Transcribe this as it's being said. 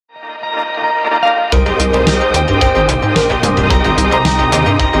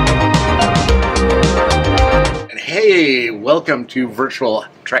welcome to Virtual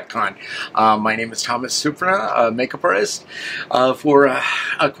TrekCon. My name is Thomas Suprenant, a makeup artist for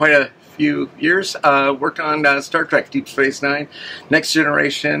quite a few years. Worked on Star Trek, Deep Space Nine, Next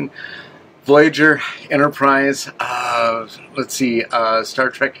Generation, Voyager, Enterprise, let's see,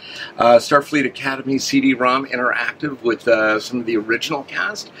 Star Trek, Starfleet Academy, CD-ROM Interactive with some of the original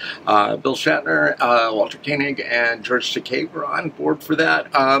cast. Bill Shatner, Walter Koenig, and George Takei were on board for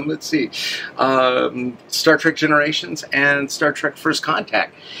that. Let's see, Star Trek Generations and Star Trek First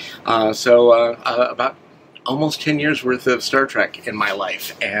Contact. So about almost 10 years worth of Star Trek in my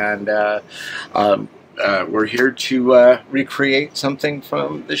life, and we're here to recreate something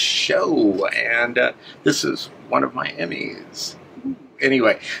from the show, and this is one of my Emmys.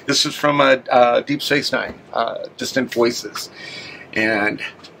 Anyway, this is from Deep Space Nine, Distant Voices, and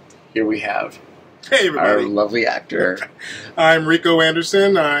here we have our lovely actor. I'm Rico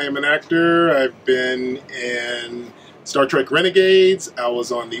Anderson. I am an actor. I've been in Star Trek Renegades. I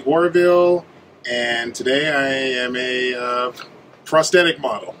was on the Orville, and today I am a prosthetic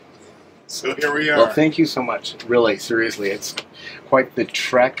model. So here we are. Well, thank you so much. Really, seriously, it's quite the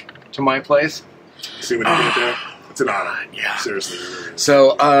trek to my place. See what you did there? It's an honor. Yeah. Seriously. Really.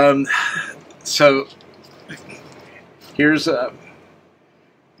 So, so here's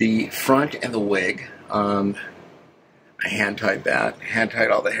the front and the wig. I hand-tied that.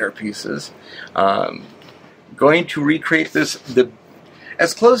 Hand-tied all the hair pieces. Going to recreate this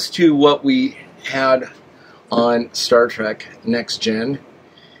as close to what we had on Star Trek Next Gen.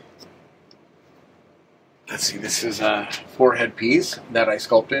 Let's see, this is a forehead piece that I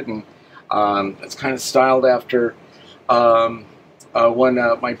sculpted, and it's kind of styled after one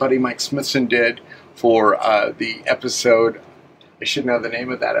my buddy Mike Smithson did for the episode, I should know the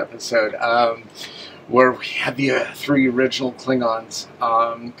name of that episode, where we had the three original Klingons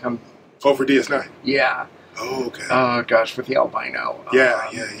come. Oh, for DS9? Yeah. Oh, okay. Oh, gosh, with the albino.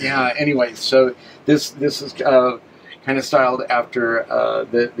 Yeah. Anyway, so this is kind of styled after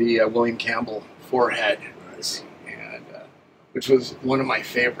the William Campbell forehead. And which was one of my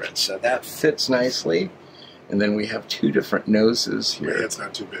favorites. So that fits nicely. And then we have two different noses here. Yeah, it's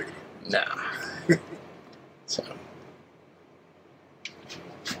not too big. No. So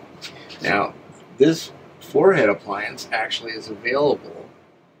now this forehead appliance actually is available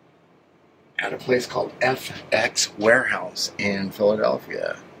at a place called FX Warehouse in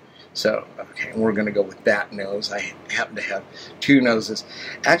Philadelphia. So, okay, we're going to go with that nose. I happen to have two noses.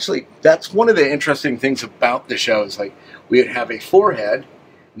 Actually, that's one of the interesting things about the show is, like, we'd have a forehead,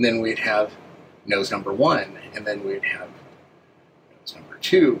 and then we'd have nose number one, and then we'd have nose number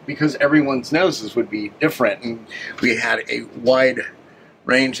two, because everyone's noses would be different, and we had a wide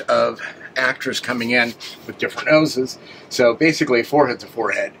range of actors coming in with different noses. So, basically, a forehead's a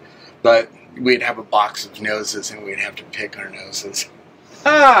forehead, but we'd have a box of noses, and we'd have to pick our noses.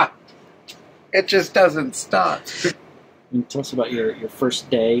 Ah! It just doesn't stop. Can you tell us about your first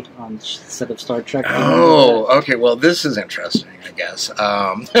day on the set of Star Trek? Oh, okay. Well, this is interesting, I guess.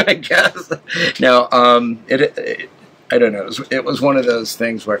 I guess. Now, I don't know. It was one of those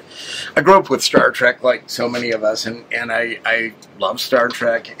things where I grew up with Star Trek, like so many of us, and I love Star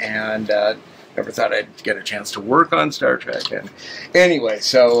Trek, and never thought I'd get a chance to work on Star Trek. And anyway,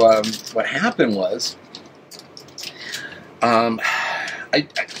 so what happened was,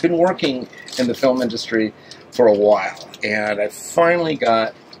 I've been working in the film industry for a while, and I finally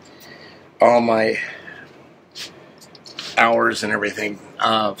got all my hours and everything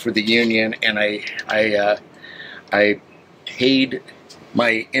for the union, and I paid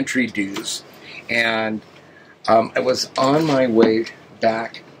my entry dues, and I was on my way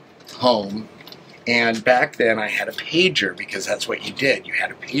back home, and back then I had a pager, because that's what you did. You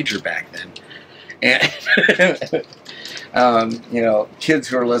had a pager back then. And you know, kids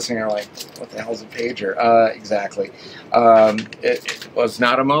who are listening are like, what the hell's a pager? Exactly. It was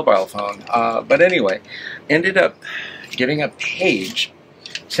not a mobile phone. But anyway, ended up getting a page.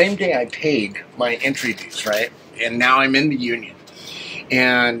 Same day I paid my entry dues, right? And now I'm in the union.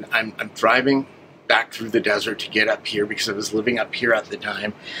 And I'm driving back through the desert to get up here, because I was living up here at the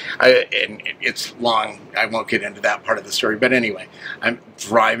time. And it's long. I won't get into that part of the story. But anyway, I'm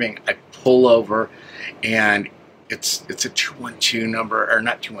driving. I pull over, and it's a 212 number, or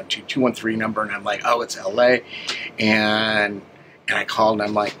not 212, 213 number, and I'm like, oh, it's LA, and I called, and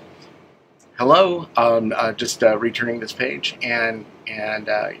I'm like, hello, just returning this page, and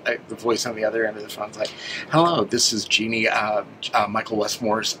the voice on the other end of the phone's like, hello, this is Jeannie, Michael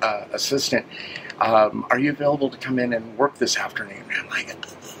Westmore's assistant. Are you available to come in and work this afternoon? And I'm like,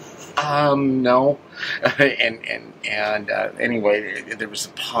 No. Anyway, there was a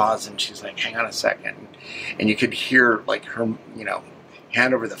pause, and she's like, "Hang on a second," and you could hear like her,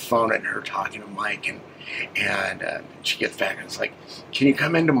 hand over the phone and her talking to Mike, and she gets back and it's like, "Can you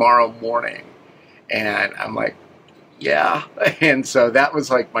come in tomorrow morning?" And I'm like, "Yeah." And so that was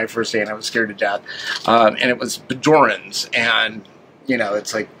like my first day, and I was scared to death. And it was Bajorans, and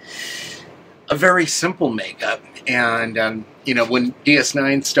it's like a very simple makeup. And when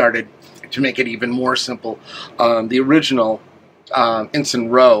DS9 started to make it even more simple, the original Ensign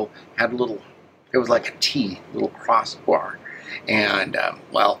Row had it was like a T, little crossbar. And,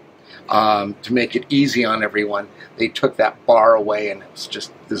 to make it easy on everyone, they took that bar away, and it was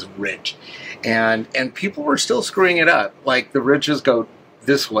just this ridge. And people were still screwing it up. Like, the ridges go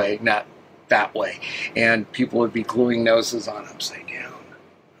this way, not that way. And people would be gluing noses on upside down.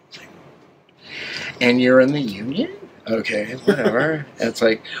 And you're in the Union? Okay, whatever. It's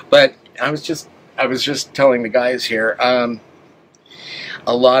like, but I was just telling the guys here, a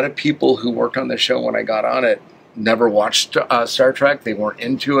lot of people who worked on the show when I got on it never watched Star Trek. They weren't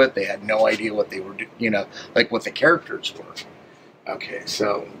into it. They had no idea what they were doing, like what the characters were. Okay,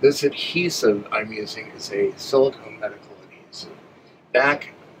 so this adhesive I'm using is a silicone medical adhesive.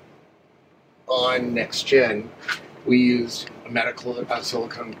 Back on Next Gen, we used a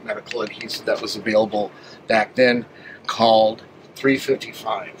silicone medical adhesive that was available back then called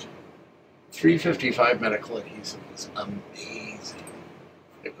 355. 355 medical adhesive was amazing.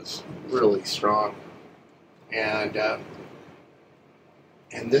 It was really strong. And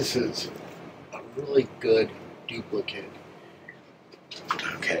this is a really good duplicate.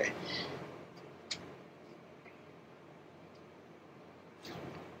 Okay.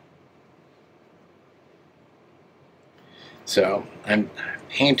 So I'm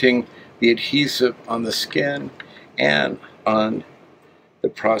painting the adhesive on the skin and on the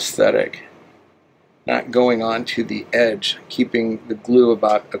prosthetic, not going on to the edge, keeping the glue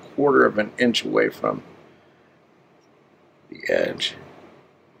about 1/4 of an inch away from the edge.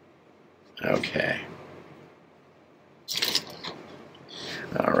 Okay.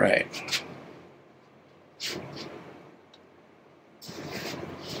 All right.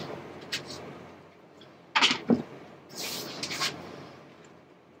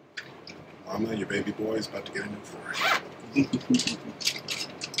 Mama, your baby boy is about to get a new forehead.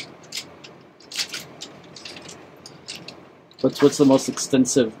 What's the most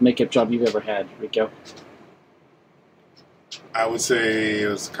extensive makeup job you've ever had, Rico? I would say it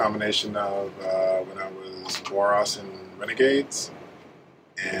was a combination of when I was Boros in Renegades,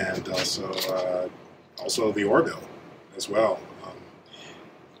 and also the Orville as well.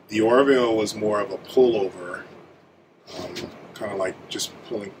 The Orville was more of a pullover, kind of like just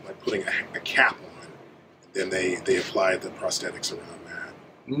putting a cap on, and then they applied the prosthetics around that.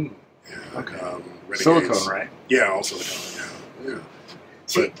 Mm. Yeah, okay. Renegades, silicone, right? Yeah, all silicone. Yeah.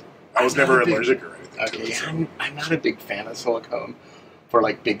 See, But I was never allergic or anything. Okay, I'm not a big fan of silicone for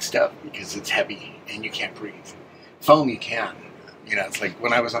like big stuff because it's heavy and you can't breathe. Foam you can. It's like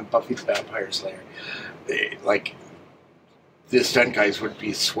when I was on Buffy the Vampire Slayer, the stunt guys would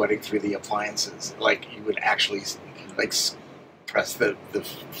be sweating through the appliances. Like you would actually press the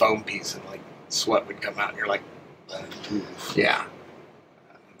foam piece and like sweat would come out and you're like, yeah.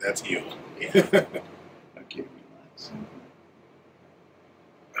 That's you. Yeah. Okay, relax.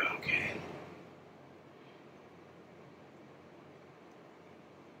 Okay.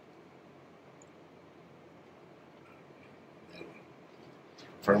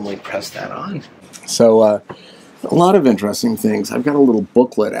 Firmly press that on. So, a lot of interesting things. I've got a little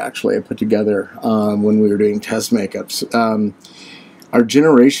booklet, actually, I put together when we were doing test makeups. Our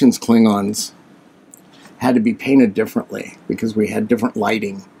generation's Klingons had to be painted differently because we had different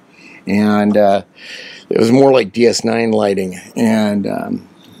lighting. And it was more like DS9 lighting. And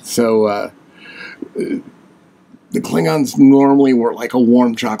so the Klingons normally were like a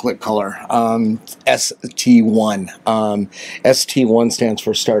warm chocolate color. ST1. ST1 stands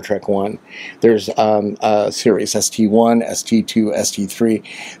for Star Trek 1. There's a series ST1, ST2, ST3.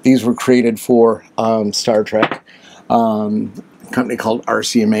 These were created for Star Trek. A company called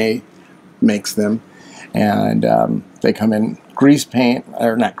RCMA makes them. And they come in grease paint,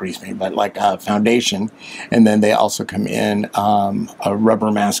 or not grease paint, but like a foundation. And then they also come in a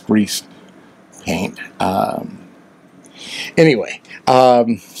rubber mask grease paint. Anyway,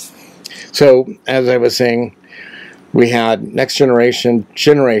 so as I was saying, we had Next Generation,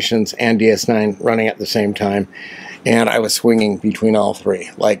 Generations, and DS9 running at the same time, and I was swinging between all three.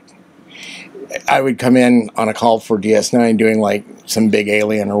 Like, I would come in on a call for DS9 doing like some big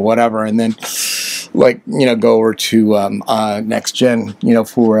alien or whatever, and then like, go over to Next Gen,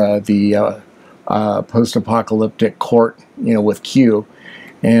 for the post-apocalyptic court, with Q,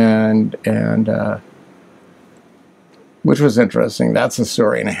 and which was interesting. That's a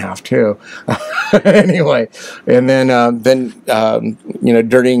story and a half too. Anyway, and then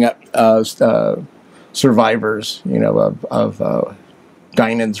dirtying up survivors, of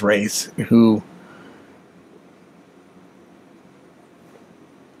Guinan's race who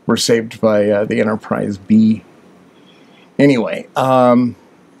were saved by the Enterprise B. Anyway,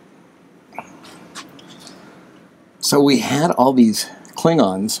 so we had all these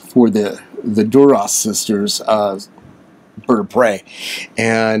Klingons for the Duras sisters, bird of prey,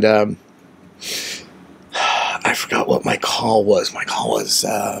 and I forgot what my call was. My call was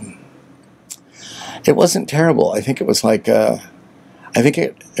it wasn't terrible. I think it was like it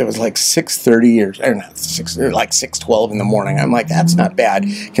was like 6:30 or not 6, or like 6:12 in the morning. I'm like, that's not bad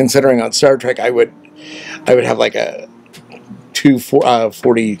considering on Star Trek I would have like a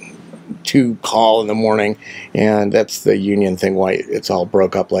 2:42 call in the morning, and that's the union thing why it's all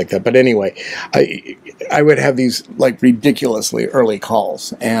broke up like that. But anyway, I would have these like ridiculously early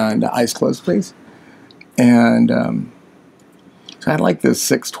calls, and eyes closed please, and so I had like this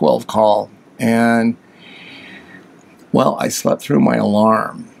 6:12 call, and well, I slept through my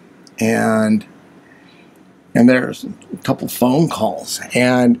alarm, and there's a couple phone calls,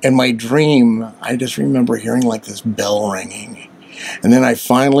 and in my dream I just remember hearing like this bell ringing. And then I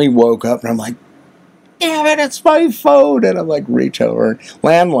finally woke up, and I'm like, damn it, it's my phone. And I'm like, reach over,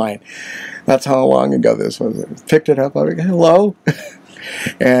 landline. That's how long ago this was. I picked it up, I'm like, hello?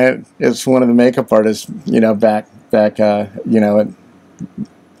 And it's one of the makeup artists, back at,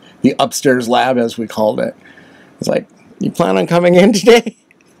 the upstairs lab, as we called it. It's like, you plan on coming in today?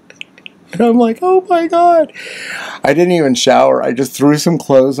 And I'm like, oh my God. I didn't even shower. I just threw some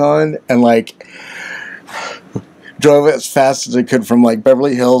clothes on and like drove as fast as I could from like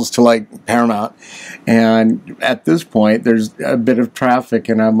Beverly Hills to like Paramount, and at this point there's a bit of traffic,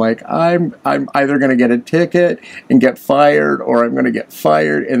 and I'm like, I'm either going to get a ticket and get fired, or I'm going to get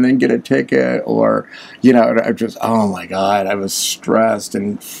fired and then get a ticket, or I just, oh my God, I was stressed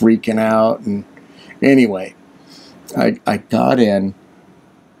and freaking out. And anyway, I got in,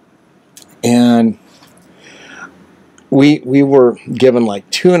 and we were given like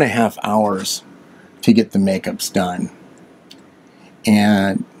 2.5 hours to get the makeups done,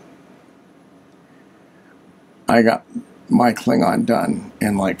 and I got my Klingon done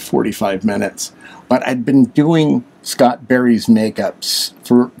in like 45 minutes. But I'd been doing Scott Barry's makeups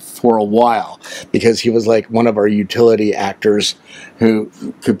for a while, because he was like one of our utility actors who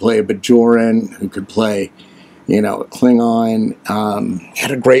could play a Bajoran, who could play, a Klingon. He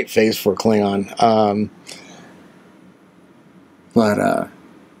had a great face for Klingon.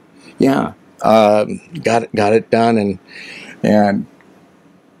 Yeah. Got it done, and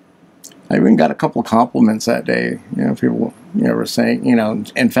I even got a couple compliments that day. People were saying,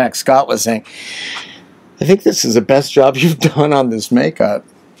 in fact, Scott was saying, I think this is the best job you've done on this makeup,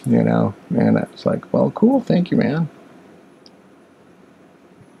 and it's like, well, cool, thank you, man.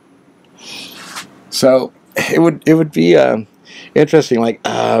 So it would be interesting, like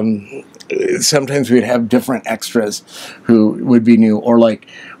sometimes we'd have different extras who would be new, or like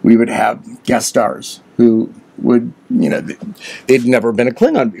we would have guest stars who would, they'd never been a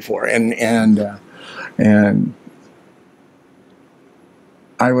Klingon before, and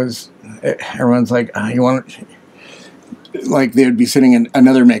everyone's like, you want, like they'd be sitting in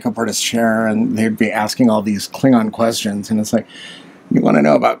another makeup artist's chair, and they'd be asking all these Klingon questions, and it's like, you want to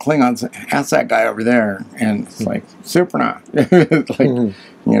know about Klingons? Ask that guy over there, and it's like Suprenant, it's like,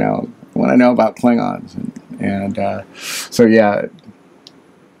 want to know about Klingons, and so yeah.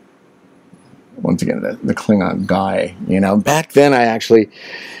 Once again, the Klingon guy, Back then, I actually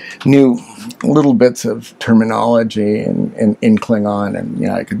knew little bits of terminology in Klingon, and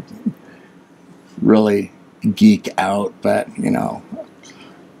I could really geek out. But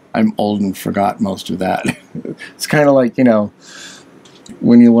I'm old and forgot most of that. It's kind of like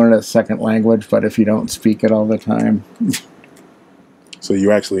when you learn a second language, but if you don't speak it all the time. So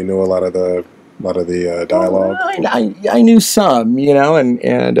you actually knew a lot of the dialogue. Well, I knew some,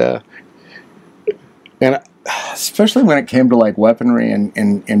 and especially when it came to like weaponry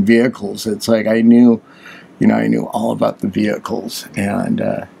and vehicles, it's like I knew all about the vehicles, and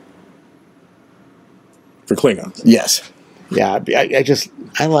for Klingons. Yes, yeah,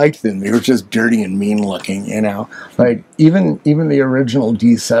 I liked them. They were just dirty and mean looking, Like even the original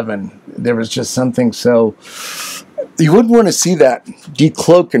D7, there was just something so you wouldn't want to see that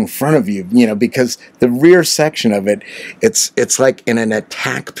decloak in front of you, you know, because the rear section of it, it's like in an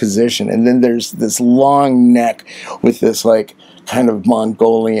attack position, and then there's this long neck with this like kind of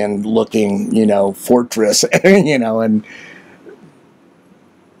Mongolian looking, you know, fortress, you know, and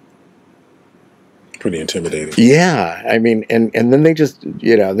pretty intimidating. yeah, I mean, and then they just,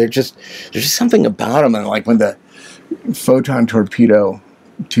 you know, there's just something about them, and like when the photon torpedo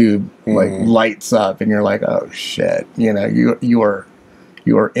tube like lights up, and you're like, oh shit, you know, you are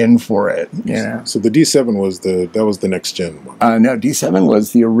in for it, you know. So the D7 was the next gen one. No, D7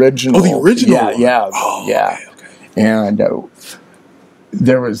 was the original. Oh, the original. Yeah, one. yeah, oh, yeah. Okay. And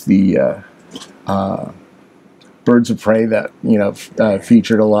there was the Birds of Prey that, you know,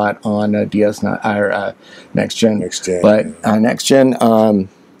 featured a lot on DS9 or Next Gen. Next Gen. But Next Gen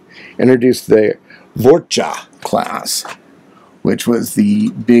introduced the Vorcha class, which was the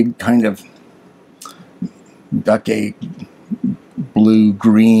big kind of ducky blue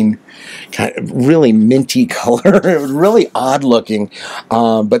green, kind of really minty color. It was really odd looking,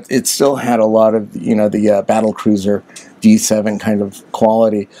 but it still had a lot of, you know, the battle cruiser D7 kind of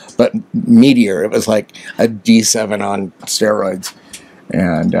quality, but meatier. It was like a D7 on steroids,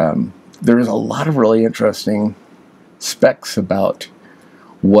 and there was a lot of really interesting specs about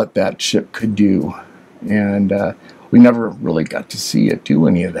what that ship could do, and we never really got to see it do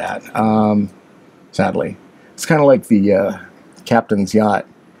any of that, sadly. It's kind of like the Captain's Yacht.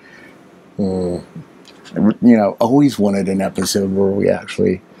 You know, always wanted an episode where we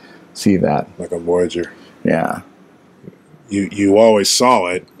actually see that. Like a Voyager. Yeah. You always saw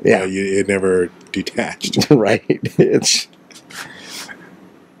it. Yeah. It never detached. Right. It's.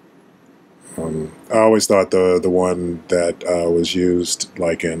 I always thought the one that was used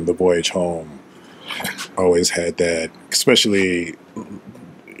like in The Voyage Home always had that, especially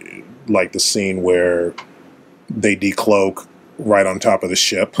like the scene where they decloak right on top of the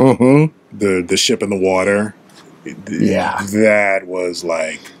ship. The ship in the water. Yeah. That was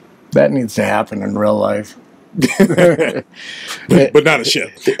like... That needs to happen in real life. but not a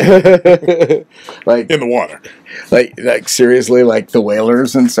ship. Like in the water. Like seriously, like the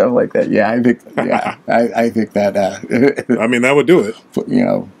whalers and stuff like that. Yeah, I think I think that I mean, that would do it. You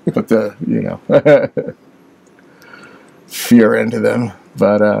know, put the, you know, fear into them.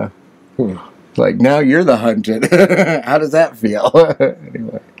 But like, now you're the hunted. How does that feel?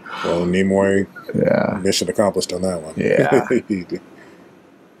 Anyway. Well, Nimoy, yeah, mission accomplished on that one. Yeah.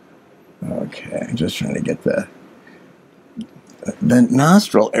 Okay, I'm just trying to get the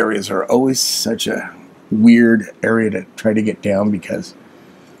nostril areas are always such a weird area to try to get down because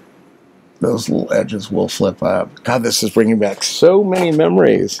those little edges will flip up. God, this is bringing back so many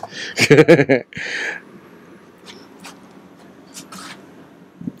memories. Let's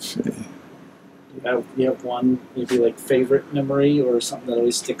see. You have one maybe like favorite memory or something that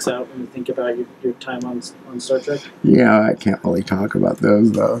always sticks out when you think about your time on Star Trek? Yeah, I can't really talk about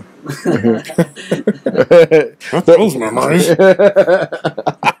those though. Not those memories. You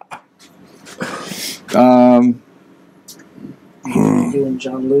and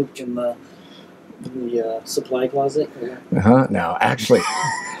John Luke in the supply closet? No, actually,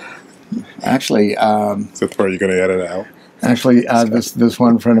 Is that the part you're going to edit out? Actually, this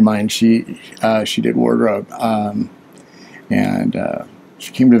one friend of mine, she did wardrobe, and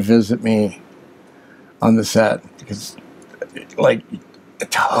she came to visit me on the set because, like, a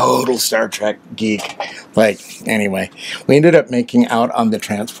total Star Trek geek. Like, anyway, we ended up making out on the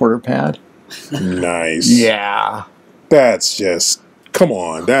transporter pad. Nice. Yeah. That's just, come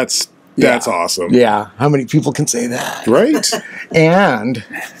on, that's awesome. Yeah. How many people can say that? Right? And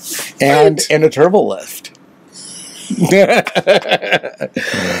a turbo lift.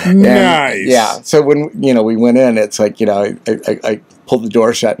 Nice. Yeah. So when we went in, it's like I pulled the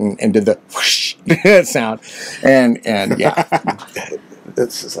door shut and did the whoosh sound, and yeah.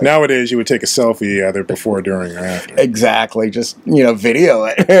 It's just like, nowadays you would take a selfie either before, during, or after. Exactly. Just video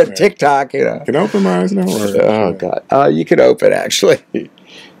it. Yeah. TikTok. Can I open my eyes now? Or, oh God. You can open actually. Okay.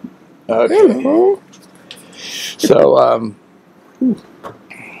 Hello. So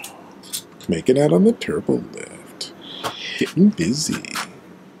making out on the turbo lift. Getting busy.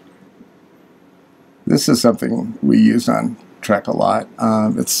 This is something we use on Trek a lot.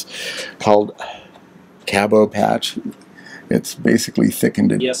 It's called Cabo Patch. It's basically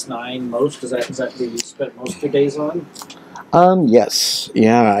thickened. DS9 most? Is that what you spent most of your days on? Yes.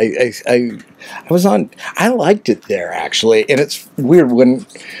 Yeah. I was on. I liked it there actually, and it's weird when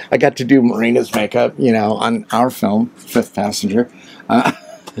I got to do Marina's makeup. On our film, Fifth Passenger.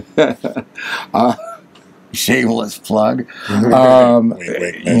 shameless plug. Wink,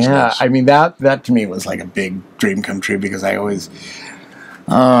 wink, Yeah, I mean that to me was like a big dream come true because I always,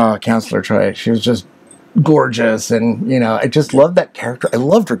 Counselor Troy, she was just gorgeous, and you know I just loved that character. I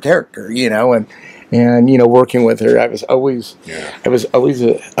loved her character, you know, and you know working with her, I was always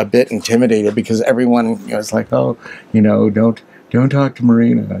a bit intimidated because everyone you know, was like, oh, you know, don't talk to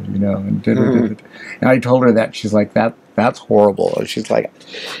Marina, you know, and I told her that. She's like, that's horrible. And she's like,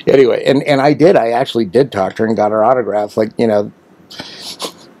 anyway, and I actually did talk to her and got her autograph, like, you know,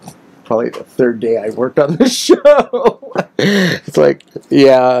 probably the third day I worked on the show. It's like,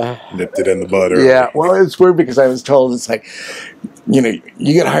 yeah. Nipped it in the bud early. Yeah, well, it's weird because I was told, it's like, you know,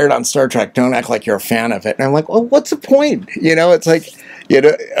 you get hired on Star Trek, don't act like you're a fan of it. And I'm like, well, what's the point? You know, it's like, you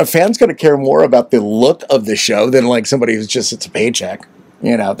know, a fan's going to care more about the look of the show than like somebody who's just, it's a paycheck.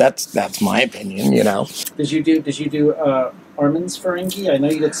 You know, that's my opinion, you know. Did you do Armin's Ferengi? I know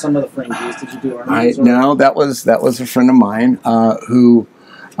you did some of the Ferengis. Did you do Armin's? No, that was a friend of mine who,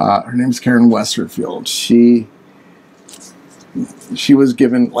 her name's Karen Westerfield. She was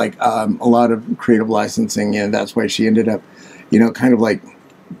given like a lot of creative licensing, and that's why she ended up, you know, kind of like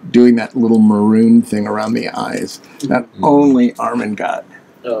doing that little maroon thing around the eyes that only Armin got.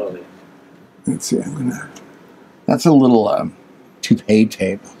 Oh, yeah. Let's see, that's a little toupee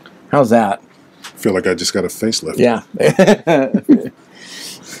tape. How's that? I feel like I just got a facelift. Yeah.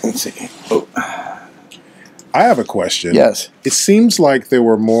 Let's see. Oh. I have a question. Yes. It seems like there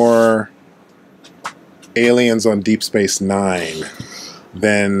were more aliens on Deep Space Nine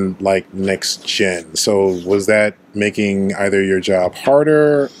than like Next Gen. So was that making either your job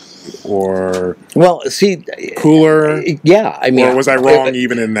harder or cooler? Yeah, I mean, or was I wrong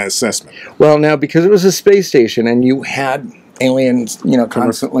even in that assessment? Well, now because it was a space station and you had aliens, you know,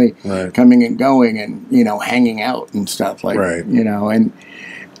 constantly coming and going and you know hanging out and stuff like you know and.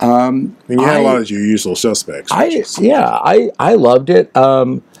 And you had a lot of your usual suspects. I loved it.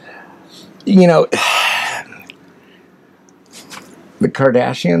 You know, the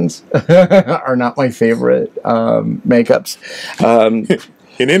Kardashians are not my favorite makeups.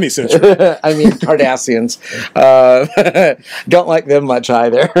 In any sense. I mean, Kardashians. Don't like them much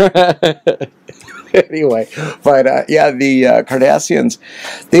either. Anyway, but yeah, the Kardashians,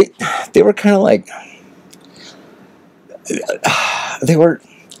 they were kind of like,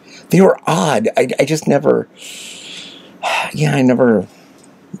 they were odd. I just never, I never,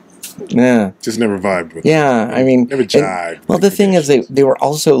 just never vibed with them. I mean, never jived. Well, the thing is, they were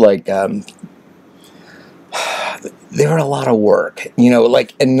also like, they were a lot of work, you know,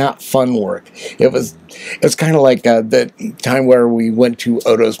 like, and not fun work. It was kind of like the time where we went to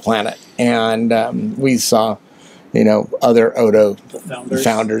Odo's planet and we saw, you know, other Odo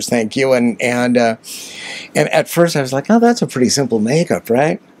founders. Thank you. And at first I was like, oh, that's a pretty simple makeup,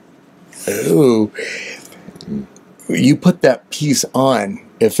 right? Ooh, you put that piece on.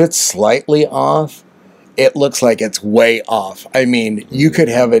 If it's slightly off, it looks like it's way off. I mean, you could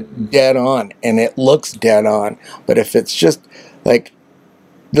have it dead on, and it looks dead on. But if it's just like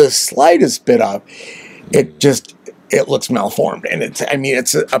the slightest bit off, it looks malformed. And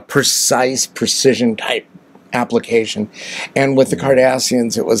it's a precise precision type application. And with the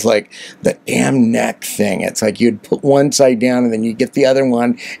Cardassians, it was like the damn neck thing. It's like you'd put one side down and then you get the other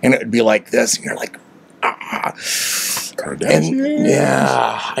one and it would be like this and you're like, ah. Kardashians. And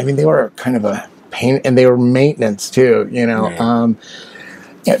yeah, I mean, they were kind of a pain, and they were maintenance too, you know,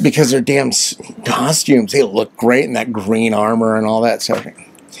 because their damn costumes, they look great in that green armor and all that stuff.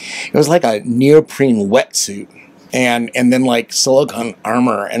 It was like a neoprene wetsuit. And then like silicone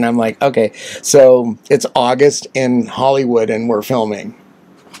armor, and I'm like, okay, so it's August in Hollywood, and we're filming.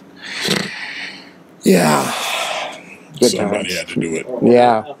 Yeah, good somebody times. had to do it.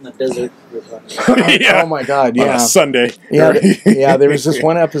 Yeah, out in the desert. Oh my God, yeah. On a Sunday. Yeah, yeah. There was this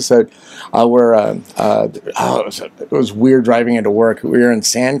one episode where it was weird driving into work. We were in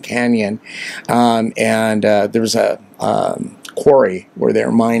Sand Canyon, and there was a quarry where they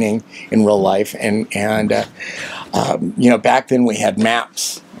were mining in real life, and you know, back then we had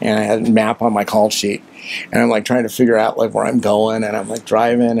maps, and I had a map on my call sheet, and I'm like trying to figure out like where I'm going, and I'm like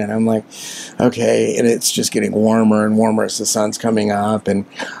driving, and I'm like, okay, and it's just getting warmer and warmer as the sun's coming up, and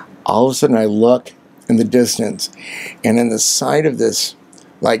all of a sudden I look in the distance, and in the side of this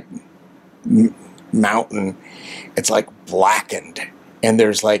like mountain, it's like blackened, and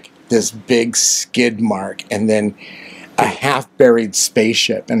there's like this big skid mark, and then a half-buried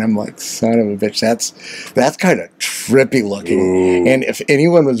spaceship, and I'm like, son of a bitch, that's kind of trippy looking. Ooh. And if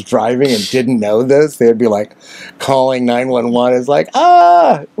anyone was driving and didn't know this, they'd be like calling 911. It's like,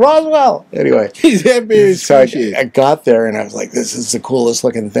 Roswell. Anyway, so I got there and I was like, this is the coolest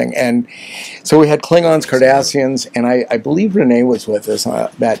looking thing. And so we had Klingons, Cardassians, and I believe Renee was with us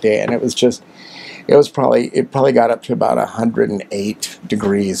that day, and it probably got up to about 108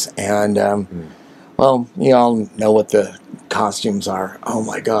 degrees, and well, you all know what the costumes are. Oh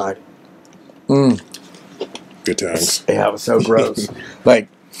my god. Good times. Yeah, it was so gross. Like,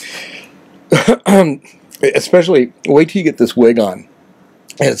 especially, wait till you get this wig on.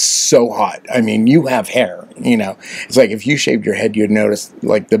 It's so hot. I mean, you have hair, you know. It's like if you shaved your head, you'd notice,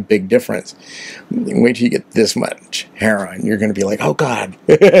 like, the big difference. Wait till you get this much hair on. You're going to be like, oh, God.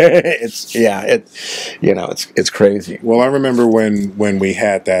 It's crazy. Well, I remember when we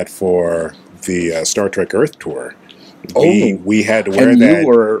had that for the Star Trek Earth tour. We had to wear and that. You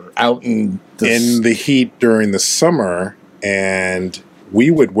were out in the heat during the summer, and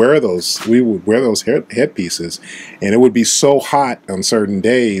we would wear those headpieces, and it would be so hot on certain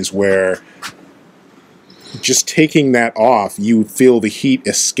days where just taking that off, you feel the heat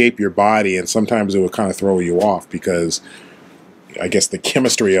escape your body, and sometimes it would kind of throw you off because I guess the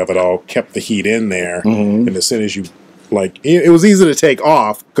chemistry of it all kept the heat in there, and as soon as you it was easy to take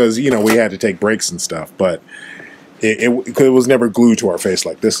off because we had to take breaks and stuff, but it was never glued to our face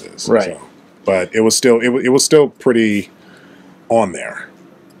like this is, right? So, but it was still pretty on there,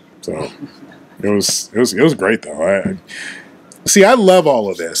 so it was great though. I love all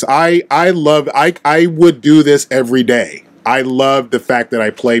of this. I would do this every day. I love the fact that I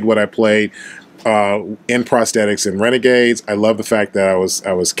played what I played in prosthetics in Renegades. I love the fact that I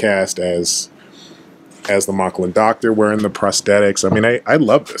was cast as the Moclan doctor wearing the prosthetics. I mean, I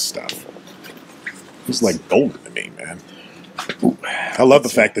love this stuff. It's like golden to me, man. I love the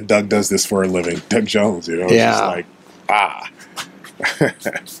fact that Doug does this for a living. Doug Jones, Yeah. It's just like,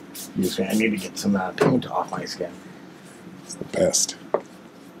 I need to get some paint off my skin. It's the best.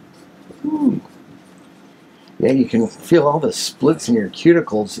 Ooh. Yeah, you can feel all the splits in your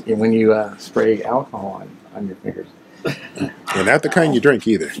cuticles when you spray alcohol on your fingers. And not the kind you drink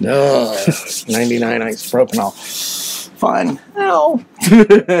either. No, 99 isopropanol. Fun. Ow.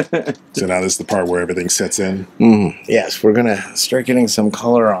 So now this is the part where everything sets in. Yes, we're gonna start getting some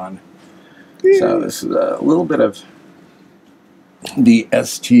color on. Yeah. So this is a little bit of the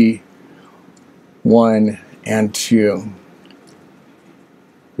ST1 and 2.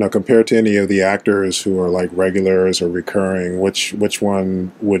 Now, compared to any of the actors who are like regulars or recurring, which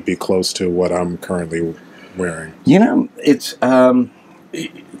one would be close to what I'm currently wearing? It's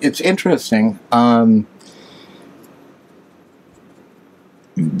interesting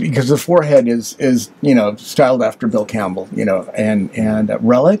because the forehead is styled after Bill Campbell, and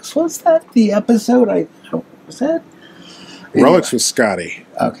Relics, was that the episode? Was that? Relics was Scotty.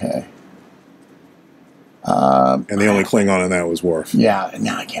 Okay. And the only Klingon in that was Worf. Yeah,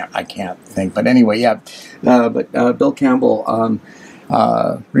 no, I can't think. But anyway, yeah. But Bill Campbell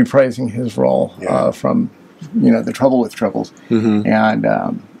reprising his role from The Trouble with Tribbles,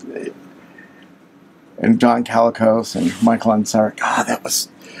 and John Calicos and Michael Ansara. God, that was,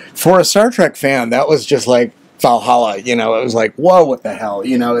 for a Star Trek fan, that was just like Valhalla. It was like, whoa, what the hell?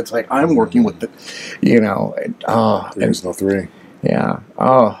 It's like I'm working with the, There's no three. Yeah.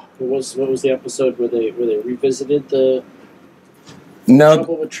 Oh. What was the episode where they revisited the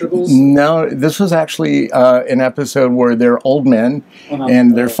Trouble with Tribbles? No, this was actually an episode where they're old men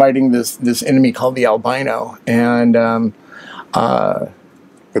and they're fighting this enemy called the albino, and but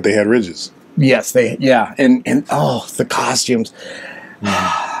they had ridges. Yes, and the costumes.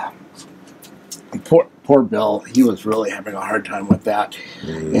 Poor Bill, he was really having a hard time with that,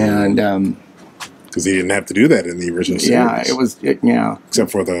 and because he didn't have to do that in the original series. Yeah,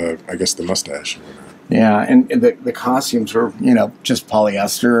 except for the mustache. Yeah, and the costumes were, just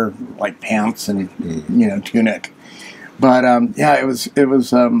polyester, like pants and, tunic. But, it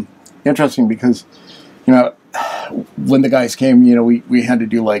was interesting because, when the guys came, we had to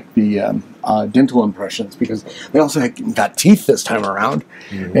do, like, the dental impressions because they also got teeth this time around.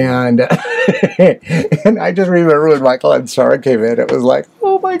 And and I just remember when Michael Ansara came in, it was like,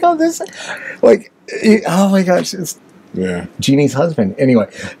 oh, my God, this, like, oh, my gosh, it's Jeannie's husband. Anyway,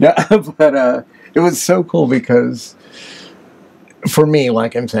 but it was so cool because for me,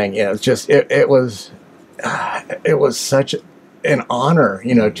 like I'm saying, it's just it was such an honor,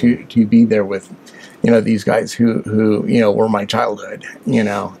 to be there with, these guys who were my childhood,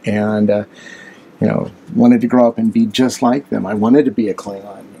 and wanted to grow up and be just like them. I wanted to be a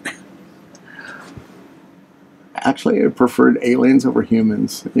Klingon. Actually, I preferred aliens over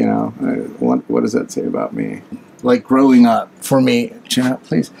humans. You know, what does that say about me? Like growing up, for me, chin up,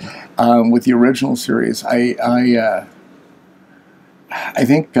 please. With the original series, I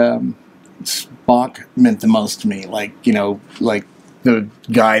think Spock meant the most to me. Like, you know, like the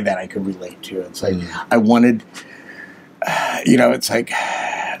guy that I could relate to. It's like I wanted, you know, it's like,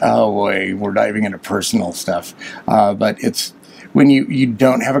 oh boy, we're diving into personal stuff, but it's when you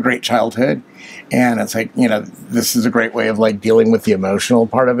don't have a great childhood. And it's like, you know, this is a great way of like dealing with the emotional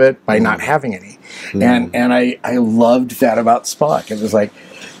part of it by not having any. And I loved that about Spock. It was like,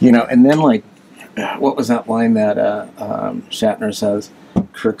 you know, and then like, what was that line that Shatner says,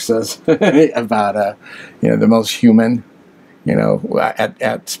 Kirk says about, you know, the most human, you know,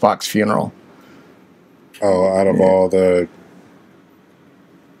 at Spock's funeral. Oh, out of all the...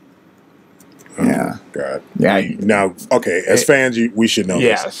 Yeah. God. Yeah. Now, okay, as fans, we should know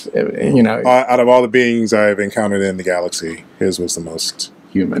yes, this. You know. Out of all the beings I've encountered in the galaxy, his was the most...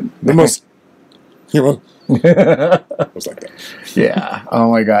 human. The most... human. It was like that. Yeah.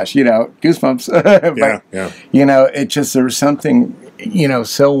 Oh my gosh. You know, goosebumps. But, yeah. You know, it just, there was something, you know,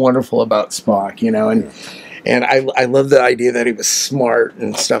 so wonderful about Spock, you know, and I love the idea that he was smart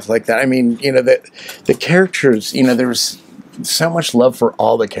and stuff like that. I mean, you know, that the characters, you know, there was so much love for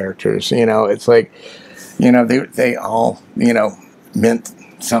all the characters, you know. It's like, you know, they all, you know, meant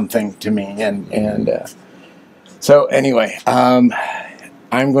something to me, and so anyway, I'm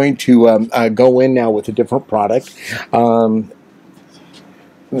going to go in now with a different product.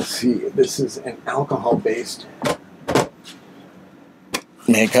 Let's see, this is an alcohol-based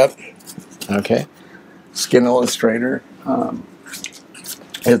makeup. Okay, Skin Illustrator.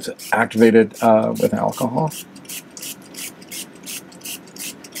 It's activated with alcohol.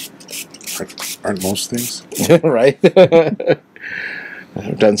 Aren't most things? Right?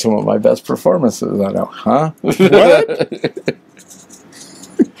 I've done some of my best performances. I know, huh? What?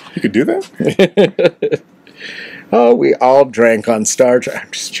 You could do that? Oh, we all drank on Star Trek.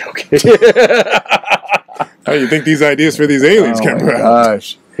 I'm just joking. How do you think these ideas for these aliens came Oh my around?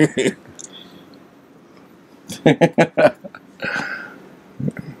 gosh.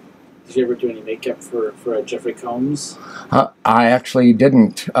 Did you ever do any makeup for Jeffrey Combs? I actually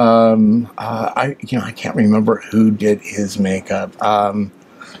didn't. I can't remember who did his makeup. No,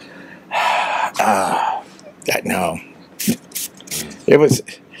 it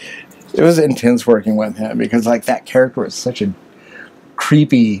was intense working with him because like that character was such a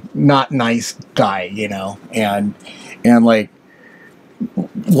creepy, not nice guy, you know, and like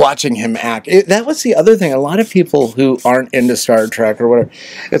watching him act. That was the other thing. A lot of people who aren't into Star Trek or whatever,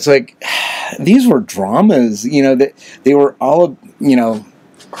 it's like these were dramas, you know, that they were all, you know,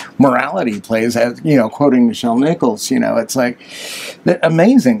 morality plays, as you know, quoting Michelle Nichols. You know, it's like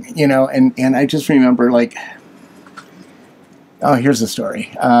amazing, you know, and I just remember like, oh, here's the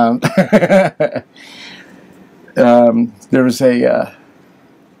story. There was a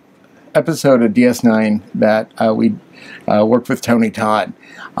episode of DS9 that we worked with Tony Todd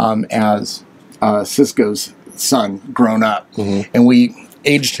as Sisko's son grown up, and we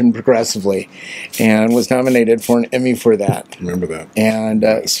aged him progressively, and was nominated for an Emmy for that. Remember that?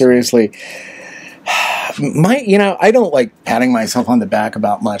 And seriously, you know, I don't like patting myself on the back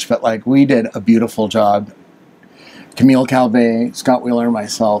about much, but like we did a beautiful job. Camille Calvé, Scott Wheeler, and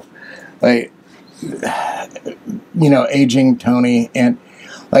myself, like, you know, aging Tony, and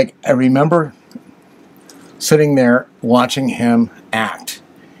like I remember sitting there watching him act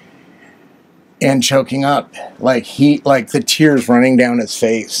and choking up, like the tears running down his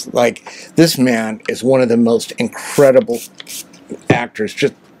face. Like, this man is one of the most incredible actors,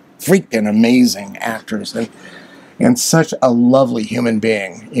 just freaking amazing actors, and such a lovely human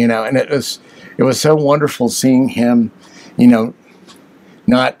being, you know. And it was so wonderful seeing him, you know,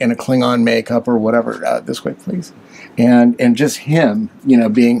 not in a Klingon makeup or whatever. This way, please. And just him, you know,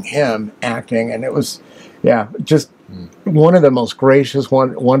 being him acting, and it was, yeah, just one of the most gracious,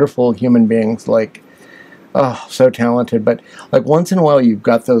 wonderful human beings. Like, oh, so talented. But like once in a while, you've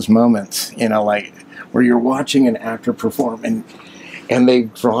got those moments, you know, like where you're watching an actor perform, and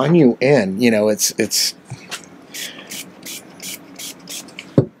they've drawn you in. You know, it's.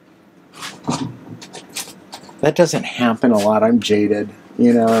 That doesn't happen a lot. I'm jaded,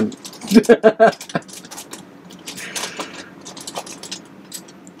 you know.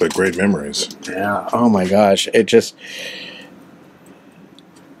 But great memories. Yeah. Oh my gosh. It just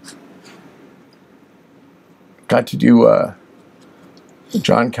got to do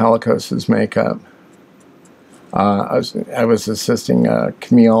John Calicos's makeup. I was assisting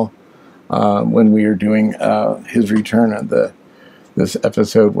Camille when we were doing his return of the this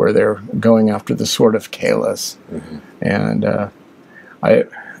episode where they're going after the Sword of Kalis, and I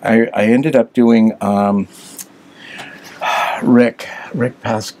ended up doing Rick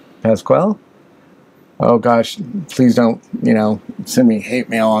Pasquale. Oh gosh, please don't, send me hate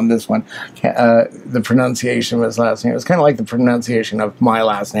mail on this one. The pronunciation of his last name. It was kind of like the pronunciation of my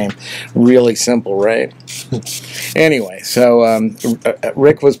last name. Really simple, right? Anyway, so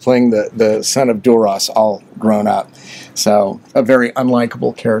Rick was playing the son of Duras, all grown up. So a very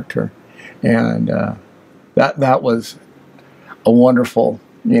unlikable character. And that was a wonderful,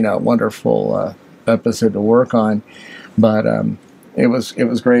 wonderful episode to work on. But it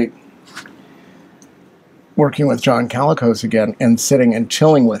was great working with John Calicos again and sitting and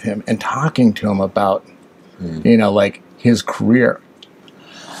chilling with him and talking to him about, like his career.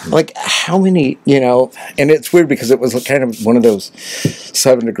 Like how many, and it's weird because it was kind of one of those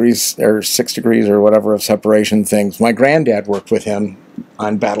 7 degrees or 6 degrees or whatever of separation things. My granddad worked with him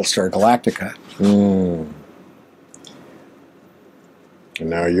on Battlestar Galactica. And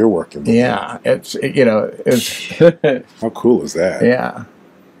now you're working with him. It's How cool is that? Yeah.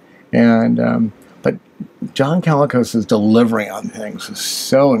 And, but John Calicos' delivery on things is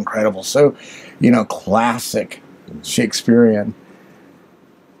so incredible, so, classic Shakespearean.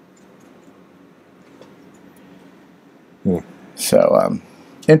 So,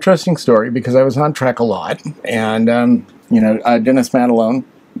 interesting story because I was on Trek a lot, and, Dennis Matalone,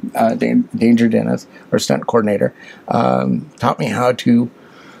 Danger Dennis, our stunt coordinator, taught me how to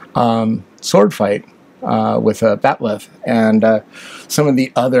sword fight with a batleth and some of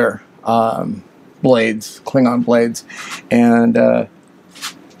the other blades, Klingon blades, and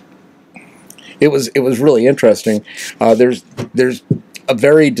it was really interesting. There's a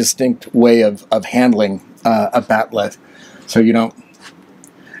very distinct way of handling a batleth, so you don't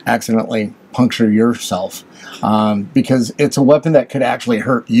accidentally puncture yourself, because it's a weapon that could actually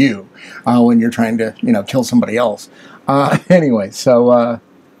hurt you when you're trying to kill somebody else. Anyway, so.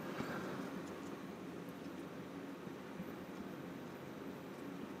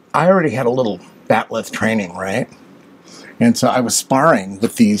 I already had a little batleth training, right? And so I was sparring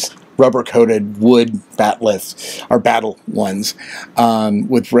with these rubber-coated wood batleths, or battle ones,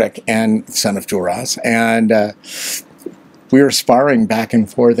 with Rick and Son of Duras. And we were sparring back and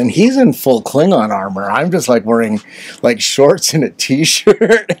forth, and he's in full Klingon armor. I'm just like wearing like shorts and a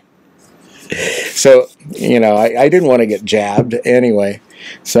t-shirt. So, I didn't want to get jabbed anyway.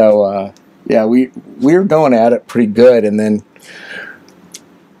 So, yeah, we were going at it pretty good, and then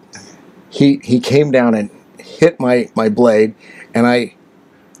he came down and hit my blade, and I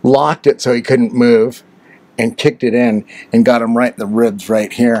locked it so he couldn't move and kicked it in and got him right in the ribs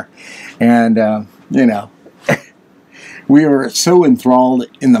right here. And, we were so enthralled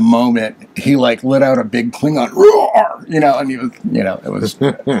in the moment, he like let out a big Klingon roar, and he was, it was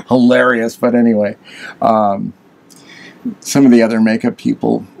hilarious. But anyway, some of the other makeup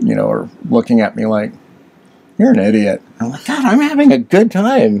people, are looking at me like, you're an idiot. I'm like, God, I'm having a good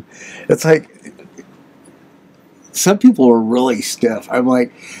time. It's like, some people are really stiff. I'm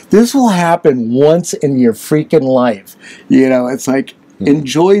like, this will happen once in your freaking life. It's like,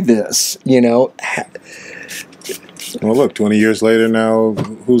 enjoy this, Well, look, 20 years later now,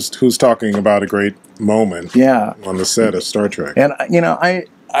 who's talking about a great moment on the set of Star Trek? And, I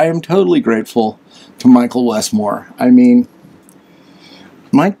am totally grateful to Michael Westmore. I mean,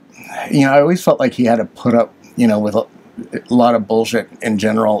 I always felt like he had to put up, with a lot of bullshit in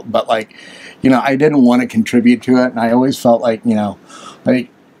general, but like, I didn't want to contribute to it, and I always felt like, like,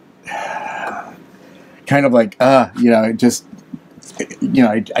 kind of like, it just,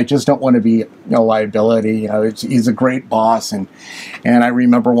 I just don't want to be a liability. He's a great boss, and I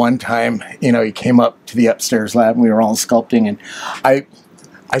remember one time, he came up to the upstairs lab, and we were all sculpting, and I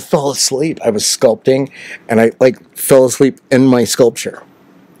fell asleep. I was sculpting, and I like fell asleep in my sculpture.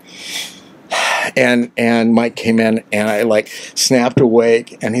 And Mike came in, and I like snapped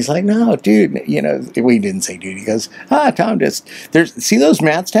awake, and he's like, "No, dude, we didn't say dude." He goes, "Tom, see those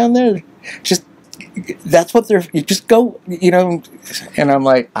mats down there? Just that's what they're. You just go, And I'm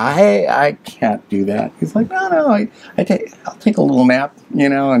like, I can't do that. He's like, no, I'll take a little nap,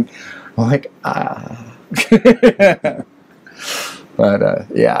 And I'm like, But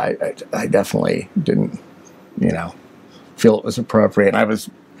yeah, I definitely didn't, feel it was appropriate. And I was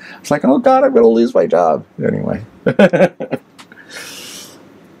like, oh God, I'm going to lose my job anyway.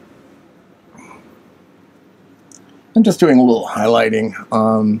 I'm just doing a little highlighting,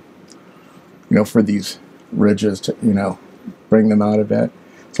 for these ridges to, bring them out a bit.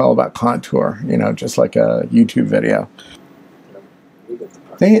 It's all about contour, just like a YouTube video.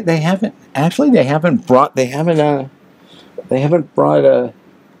 They haven't they haven't brought a.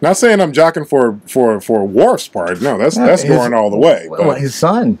 Not saying I'm jockeying for Worf's part. No, that's going all the way. Well, But, his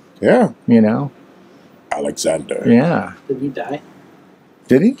son. yeah, You know. Alexander. Yeah. Did he die?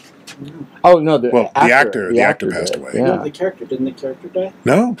 Did he? No. Oh no, The actor passed did. away. Yeah. No, the character. Didn't the character die?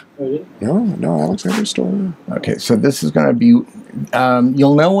 No, Oh, did he? no, Alexander's still alive. Okay, so this is going to be.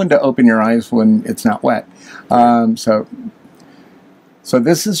 You'll know when to open your eyes when it's not wet. So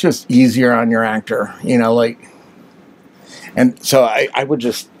this is just easier on your actor, you know, like. And so I would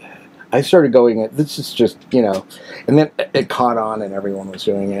just. I started going. This is just, you know, and then it caught on, and everyone was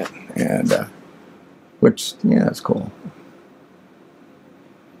doing it, and which it's cool.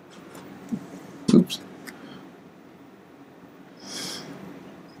 Oops.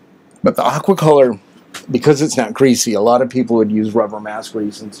 But the aqua color, because it's not greasy, a lot of people would use rubber mask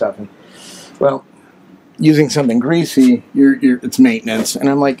grease and stuff. And, well, using something greasy, it's maintenance. And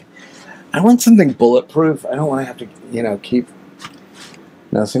I'm like, I want something bulletproof. I don't want to have to, you know, keep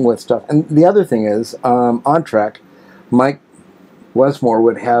messing with stuff. And the other thing is, on Trek, Mike Westmore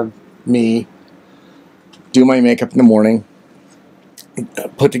would have me do my makeup in the morning,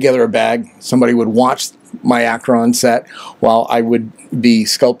 put together a bag. Somebody would watch my actor on set while I would be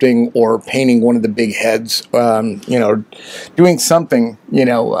sculpting or painting one of the big heads, you know, doing something, you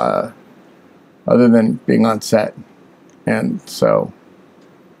know, other than being on set. And so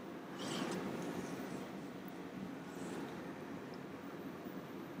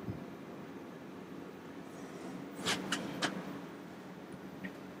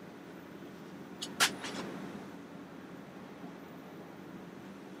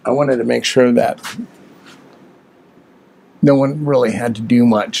I wanted to make sure that no one really had to do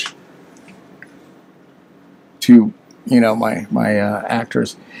much to, you know, my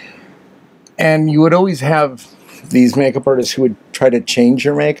actors. And you would always have these makeup artists who would try to change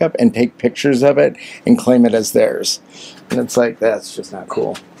your makeup and take pictures of it and claim it as theirs. And it's like, that's just not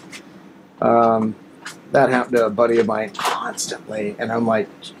cool. That happened to a buddy of mine constantly. And I'm like,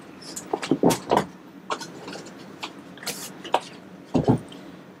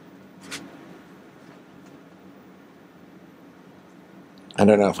 I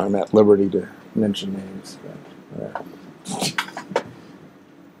don't know if I'm at liberty to mention names. But,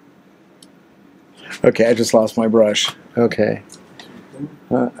 okay, I just lost my brush. Okay.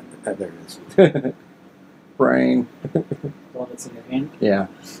 There it is. Brain. The one that's in your hand? Yeah.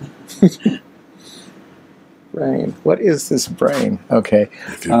 Brain. What is this brain? Okay.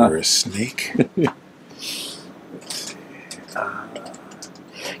 If you were a snake.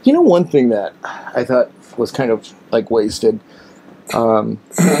 You know, one thing that I thought was kind of like wasted.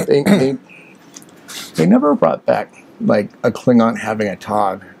 They never brought back like a Klingon having a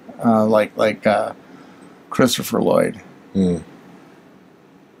tog, like Christopher Lloyd. Mm.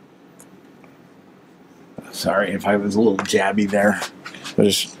 Sorry if I was a little jabby there.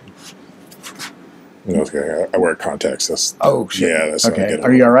 Okay, I wear contacts. Oh shit. Yeah, that's okay.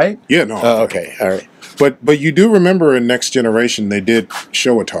 Are you all right? Yeah, no. Oh, okay, all right. But you do remember in Next Generation they did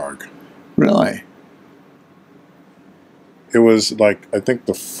show a Targ. Really? It was like I think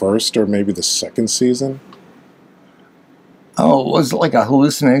the first or maybe the second season. Oh, was it like a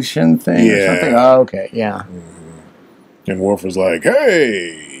hallucination thing or something? Oh, okay, yeah. Mm-hmm. And Worf was like,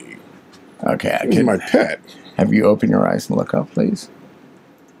 "Hey, okay, this is my pet." Have you open your eyes and look up, please?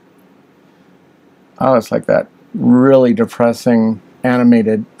 Oh, it's like that really depressing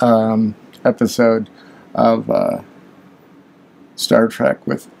animated episode of Star Trek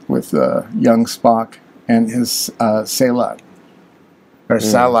with young Spock and his Salat or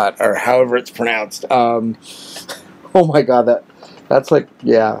Salat or however it's pronounced. Oh my God, that's like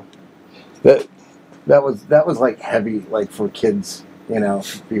that was like heavy, like for kids, you know,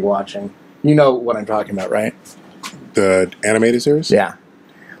 to be watching. You know what I'm talking about, right? The animated series? Yeah.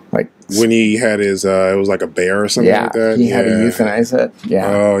 Like when he had his, it was like a bear or something like that. He had to euthanize it. Yeah.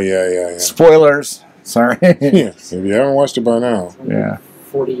 Oh yeah. Spoilers. Sorry. Yeah. If you haven't watched it by now. Yeah.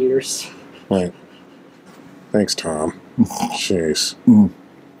 40 years. Right. Thanks, Tom. Jeez. You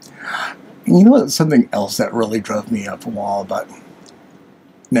know what? Something else that really drove me up a wall about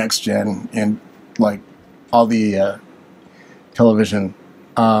Next Gen and like all the television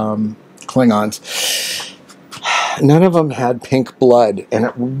Klingons. None of them had pink blood, and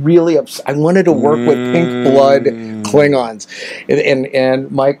it really I wanted to work with pink blood Klingons,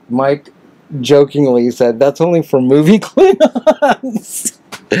 and Mike jokingly said that's only for movie Klingons.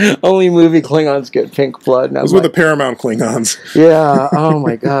 Only movie Klingons get pink blood. And it was with the Paramount Klingons. Yeah. Oh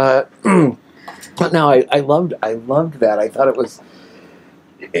my God. But no, I loved that. I thought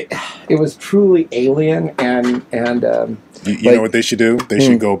it was truly alien and you know what they should do? They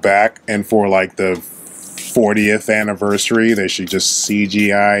should go back and for like the 40th anniversary, they should just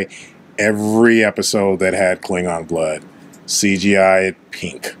CGI every episode that had Klingon blood. CGI it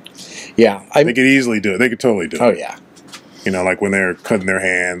pink. Yeah, they could easily do it. They could totally do it. Oh yeah. You know, like when they're cutting their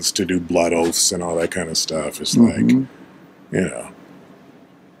hands to do blood oaths and all that kind of stuff. It's like, you know.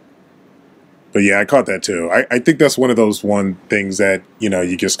 But yeah, I caught that too. I think that's one of those things that, you know,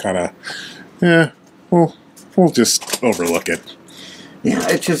 you just kind of, yeah, we'll just overlook it. Yeah,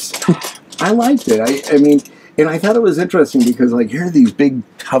 it just, I liked it. I mean, and I thought it was interesting because, like, here are these big,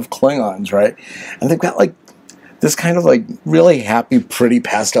 tough Klingons, right? And they've got, like, this kind of, like, really happy, pretty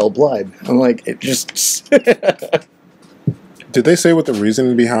pastel blood. I'm like, it just... Did they say what the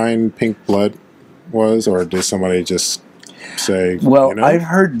reason behind pink blood was, or did somebody just say... Well, you know? I've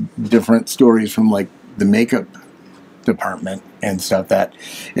heard different stories from, like, the makeup department and stuff that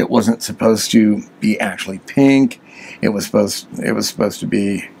it wasn't supposed to be actually pink. It was supposed to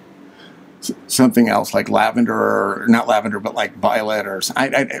be something else, like lavender, or not lavender, but like violet, or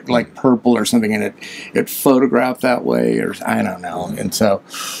like purple or something, and it photographed that way, or I don't know. And so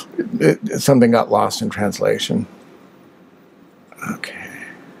something got lost in translation. Okay,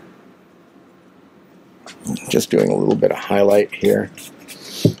 just doing a little bit of highlight here.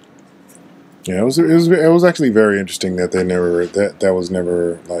 Yeah, it was actually very interesting that they never that was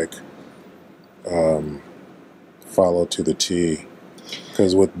never like followed to the T.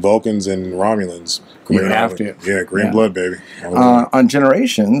 Because with Vulcans and Romulans, you have to. Yeah, green blood, baby. On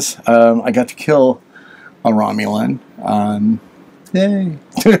Generations, I got to kill a Romulan. Yay!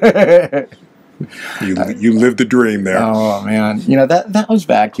 you lived the dream there. Oh man, you know that was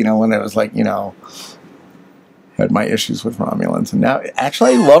back, you know, when it was like, you know, had my issues with Romulans, and now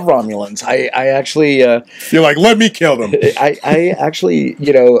actually I love Romulans. I actually you're like, let me kill them. I actually,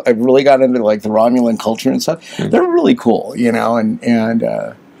 you know, I've really got into like the Romulan culture and stuff. They're really cool, you know, and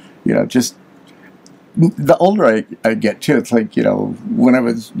you know, just the older I get too, it's like, you know, when I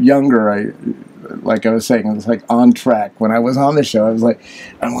was younger, like I was saying, I was like on track. When I was on the show, I was like,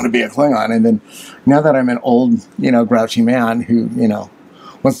 I want to be a Klingon, and then now that I'm an old, you know, grouchy man who, you know,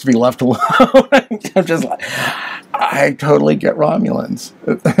 wants to be left alone, I'm just like, I totally get Romulans.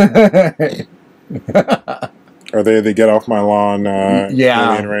 Are they the get off my lawn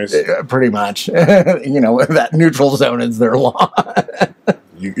alien race? Pretty much. You know, that neutral zone is their lawn.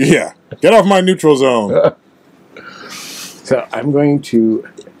 Yeah, get off my neutral zone. So I'm going to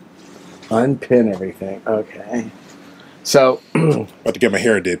unpin everything. Okay. So about to get my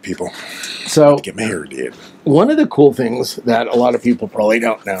hair did, people. So get my hair did. One of the cool things that a lot of people probably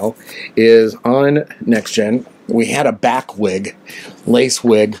don't know is on Next Gen we had a back wig, lace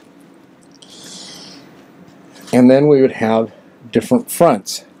wig, and then we would have different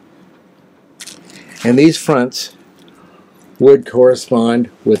fronts, and these fronts would correspond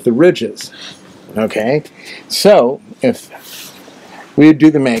with the ridges. Okay, so if we would do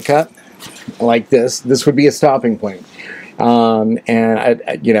the makeup like this would be a stopping point. And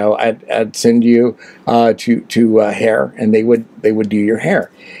I'd send you to hair, and they would do your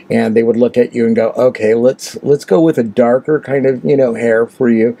hair, and they would look at you and go, okay, let's go with a darker kind of, you know, hair for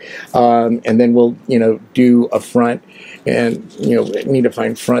you, and then we'll, you know, do a front, and, you know, need to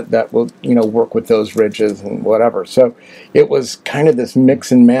find front that will, you know, work with those ridges and whatever. So it was kind of this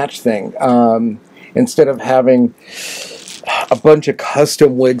mix and match thing. Instead of having a bunch of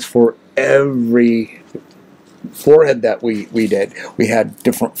custom wigs for every forehead that we did, we had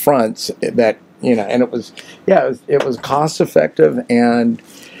different fronts that, you know, and it was cost effective, and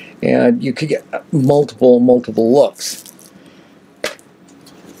you could get multiple looks.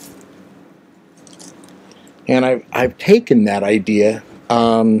 And I've taken that idea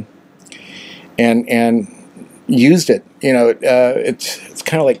and used it. You know, it's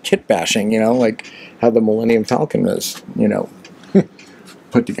kind of like kit bashing, you know, like how the Millennium Falcon was, you know,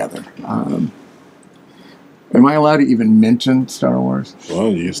 put together. Am I allowed to even mention Star Wars?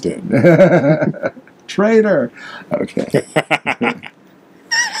 Well, you used it. Traitor. Okay.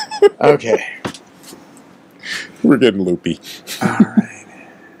 Okay. We're getting loopy. All right.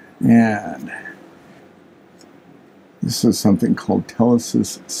 And this is something called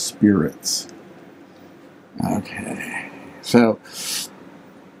Telesis Spirits. Okay. So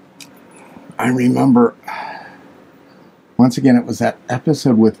I remember, once again, it was that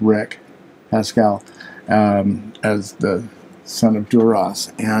episode with Rick Pascal as the son of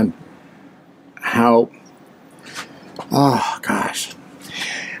Duras, and how, oh gosh,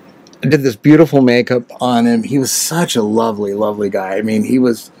 I did this beautiful makeup on him. He was such a lovely guy. I mean, he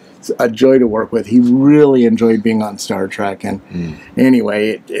was a joy to work with. He really enjoyed being on Star Trek, and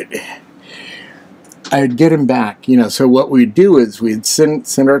anyway, I'd get him back, you know. So what we'd do is we'd send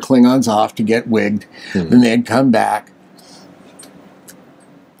our Klingons off to get wigged, then they'd come back,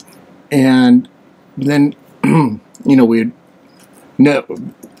 and then you know, we'd know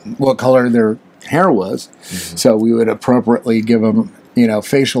what color their hair was, so we would appropriately give them, you know,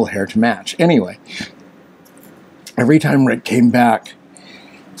 facial hair to match. Anyway, every time Rick came back,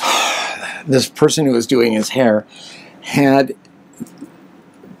 this person who was doing his hair had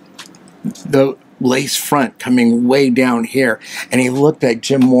the lace front coming way down here, and he looked like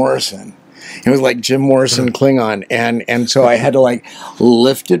Jim Morrison. It was like Jim Morrison Klingon, and so I had to like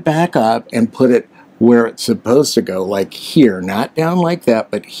lift it back up and put it where it's supposed to go, like here, not down like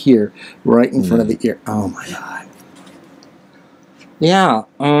that, but here, right in front of the ear. Oh my God. Yeah,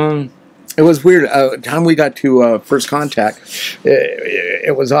 it was weird. Time we got to First Contact,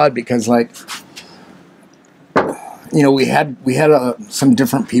 it was odd because, like, you know, we had some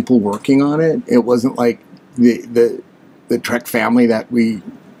different people working on it. It wasn't like the Trek family that we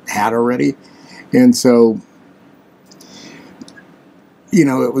had already, and so, you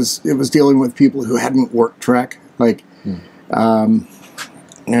know, it was dealing with people who hadn't worked Trek. Like, you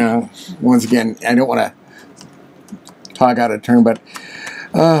know, once again, I don't want to talk out of turn, but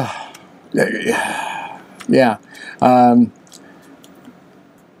yeah.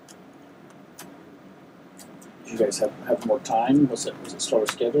 Did you guys have more time? Was it slower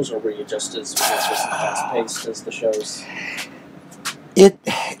schedules, or were you just as fast paced as the shows?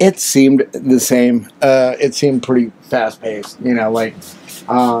 It seemed the same. It seemed pretty fast paced. You know, like,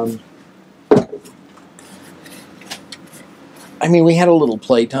 I mean, we had a little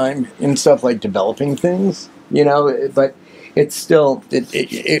playtime and stuff, like developing things. You know, but it's still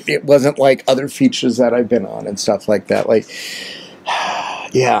it wasn't like other features that I've been on and stuff like that. Like,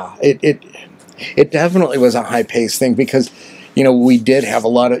 yeah, it definitely was a high-paced thing because, you know, we did have a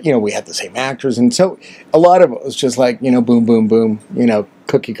lot of, you know, we had the same actors, and so a lot of it was just like, you know, boom, boom, boom, you know,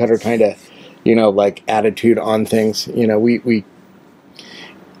 cookie-cutter kind of, you know, like attitude on things. You know, we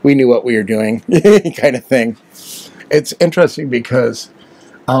knew what we were doing kind of thing. It's interesting because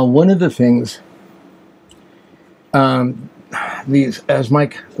one of the things, these, as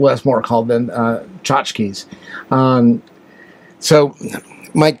Mike Westmore called them, tchotchkes. So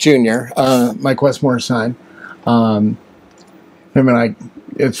Mike Jr., Mike Westmore's son, him and I,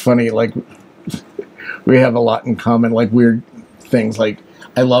 it's funny, like, we have a lot in common, like weird things, like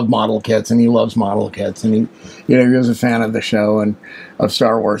I love model kits and he loves model kits, and he, you know, he was a fan of the show and of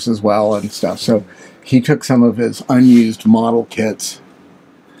Star Wars as well and stuff. So he took some of his unused model kits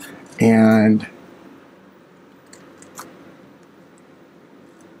and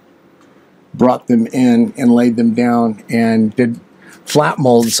brought them in and laid them down and did flat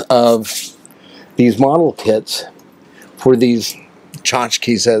molds of these model kits for these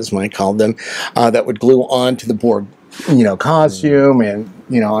tchotchkes, as Mike called them, that would glue onto the Borg, you know, costume, and,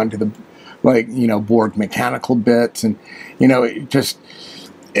 you know, onto the, like, you know, Borg mechanical bits, and, you know, it just,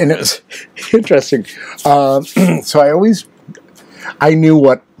 and it was interesting. So I knew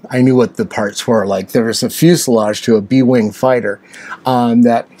what the parts were. Like, there was a fuselage to a B-wing fighter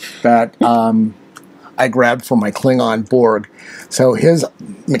that I grabbed for my Klingon Borg. So his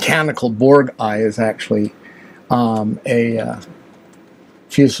mechanical Borg eye is actually a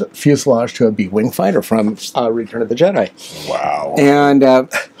fuselage to a B-wing fighter from Return of the Jedi. Wow. And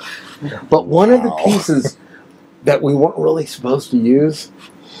but one of the pieces that we weren't really supposed to use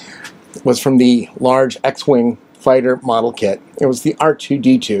was from the large X-wing fighter model kit. It was the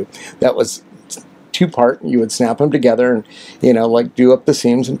R2-D2 that was two-part. You would snap them together and, you know, like do up the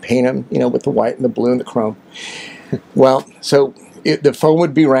seams and paint them, you know, with the white and the blue and the chrome. Well, so the foam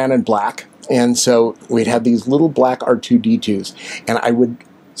would be ran in black, and so we'd have these little black R2-D2s, and I would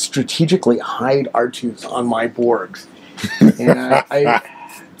strategically hide R2s on my Borgs. And I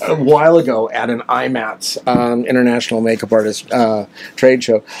a while ago at an IMATS, International Makeup Artist trade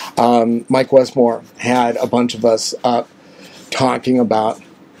show, Mike Westmore had a bunch of us up talking about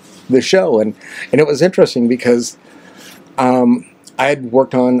the show, and it was interesting because I had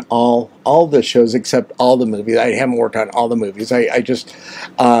worked on all the shows except all the movies. I haven't worked on all the movies. I just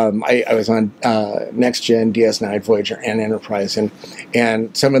I was on Next Gen, DS9, Voyager, and Enterprise,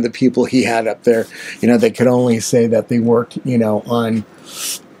 and some of the people he had up there, you know, they could only say that they worked, you know, on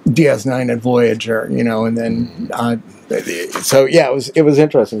DS9 and Voyager, you know, and then so yeah, it was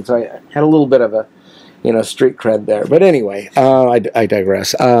interesting. So I had a little bit of a, you know, street cred there. But anyway, I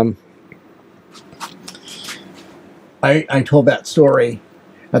digress. I told that story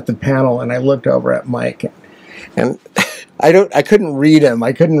at the panel, and I looked over at Mike, and I couldn't read him.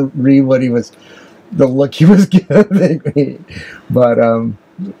 I couldn't read what he was, the look he was giving me. But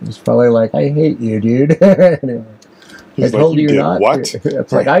It's probably like, I hate you, dude. Anyway, I He's told like, you did not what? to.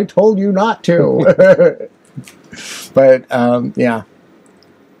 It's like, I told you not to. But, yeah.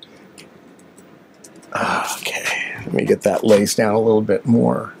 Okay, let me get that laced down a little bit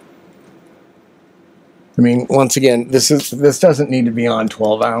more. I mean, once again, this doesn't need to be on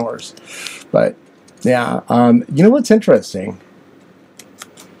 12 hours. But, yeah, you know what's interesting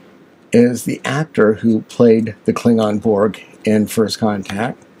is the actor who played the Klingon Borg in First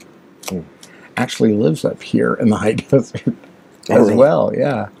Contact actually lives up here in the high desert as well,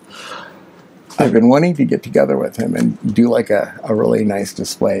 yeah. I've been wanting to get together with him and do like a really nice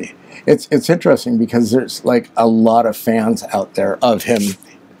display. It's interesting because there's like a lot of fans out there of him.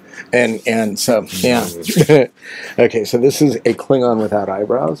 And so, yeah. Okay, so this is a Klingon without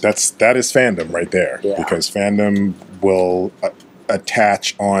eyebrows. That is fandom right there. Yeah. Because fandom will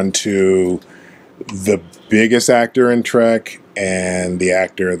attach onto the biggest actor in Trek and the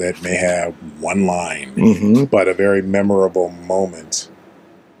actor that may have one line, but a very memorable moment.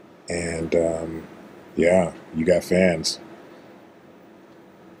 And yeah, you got fans.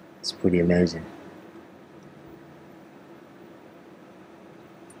 It's pretty amazing.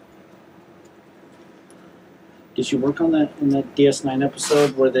 Did you work on that in that DS9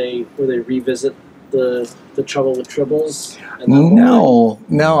 episode where they revisit the trouble with tribbles?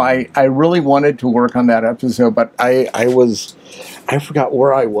 No, I really wanted to work on that episode, but I forgot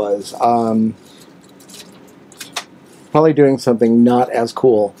where I was. Probably doing something not as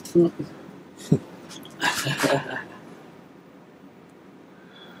cool.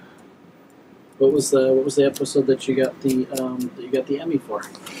 What was the episode that you got the Emmy for?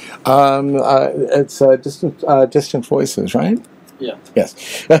 It's Distant Voices, right? Yeah.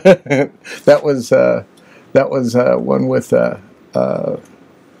 Yes. that was one with a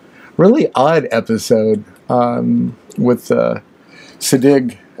really odd episode with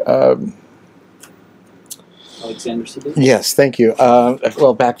Siddig. Alexander Siddig? Yes, thank you.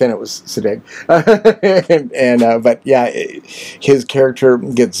 Well, back then it was Siddig. But yeah, his character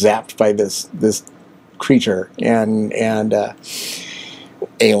gets zapped by this creature and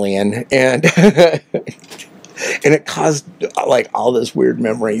alien, and and it caused like all this weird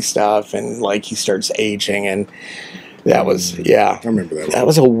memory stuff, and like he starts aging, and that was I remember that. That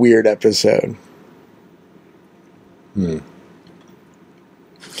was a weird episode.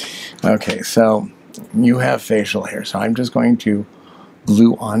 Okay, so you have facial hair, so I'm just going to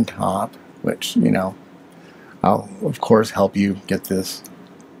glue on top, which, you know, I'll of course help you get this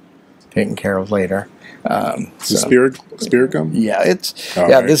taken care of later. So, spirit gum? Yeah,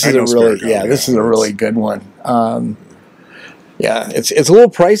 this is a really good one. Yeah, it's a little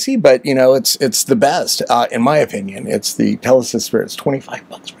pricey, but you know, it's the best in my opinion. It's the Telesis Spirit. It's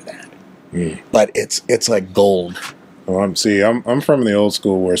 $25 for that, but it's like gold. Oh, I'm from the old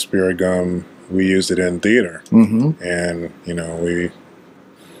school where spirit gum, we used it in theater, and you know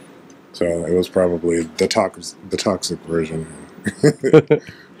so it was probably the toxic version.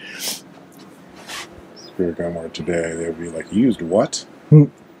 Spirit gum, or today they'd be like, you used what?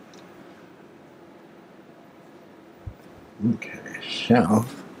 Okay, so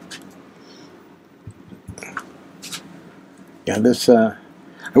yeah, this I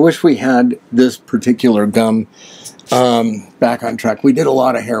wish we had this particular gum back on track. We did a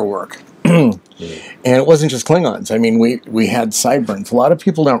lot of hair work. And it wasn't just Klingons. I mean, we had sideburns. A lot of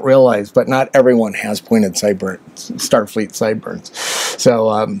people don't realize, but not everyone has pointed sideburns, Starfleet sideburns.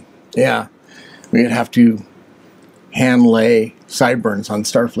 So, yeah, we'd have to hand lay sideburns on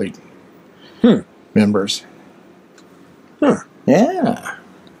Starfleet members. Huh. Yeah.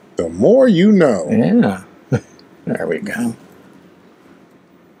 The more you know. Yeah. There we go.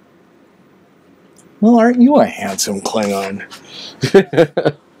 Well, aren't you a handsome Klingon?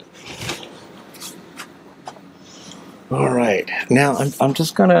 All right. Now, I'm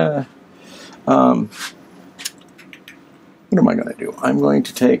just going to... what am I going to do? I'm going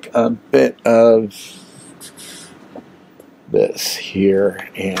to take a bit of this here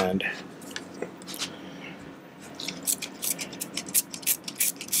and...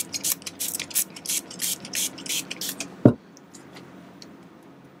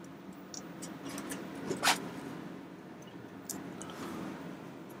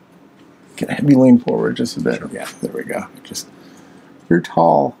 Can I have you lean forward just a bit? Yeah, there we go. Just, you're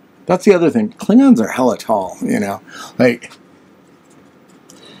tall. That's the other thing. Klingons are hella tall, you know. Like,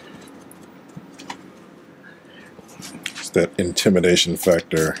 it's that intimidation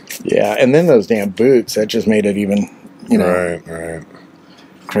factor. Yeah, and then those damn boots, that just made it even, you know, right.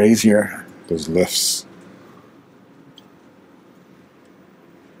 crazier. Those lifts.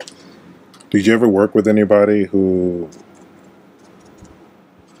 Did you ever work with anybody who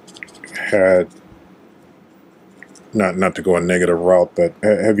had, not to go a negative route, but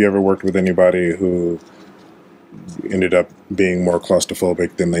have you ever worked with anybody who ended up being more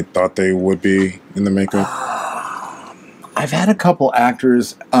claustrophobic than they thought they would be in the makeup? I've had a couple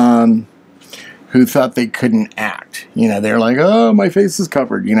actors who thought they couldn't act. You know, they're like, "Oh, my face is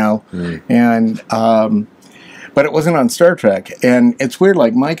covered," you know, and but it wasn't on Star Trek. And it's weird.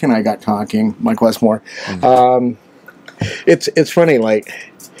 Like Mike and I got talking. Mike Westmore. It's funny. Like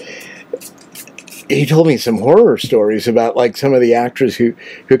he told me some horror stories about like some of the actors who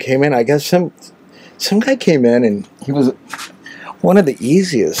came in. I guess some guy came in and he was one of the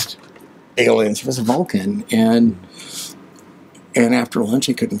easiest aliens. He was a Vulcan, and after lunch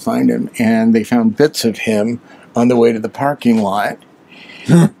he couldn't find him, and they found bits of him on the way to the parking lot,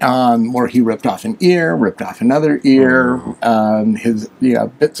 where he ripped off an ear, ripped off another ear, his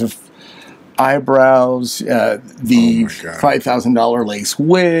bits of eyebrows, the $5,000 lace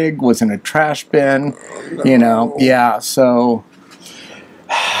wig was in a trash bin, you know, so.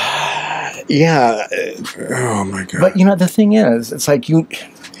 Yeah. Oh my God. But you know, the thing is, it's like you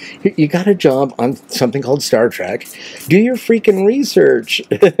got a job on something called Star Trek. Do your freaking research.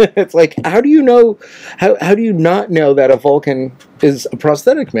 It's like, how do you know? How do you not know that a Vulcan is a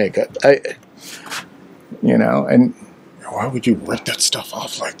prosthetic makeup? And why would you rip that stuff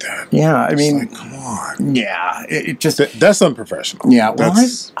off like that? Yeah, I mean, like, come on. Yeah, it just that's unprofessional. Yeah, well,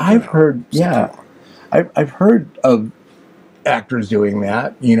 I've heard. Yeah, I've heard of actors doing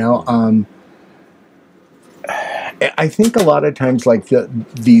that. You know. I think a lot of times, like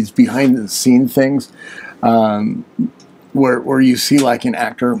these behind-the-scene things, where you see like an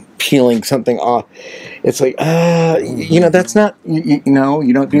actor peeling something off, it's like, that's not, you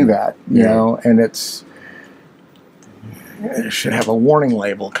don't do that, you know, and it should have a warning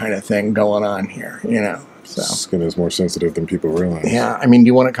label kind of thing going on here, you know. So. Skin is more sensitive than people realize. Yeah, I mean, do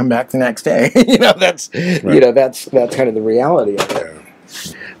you want to come back the next day? That's kind of the reality of it.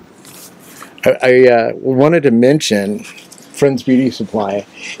 Yeah. I wanted to mention Friends Beauty Supply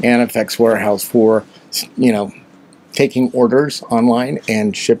and Effects Warehouse for, taking orders online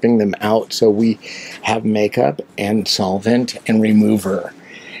and shipping them out. So we have makeup and solvent and remover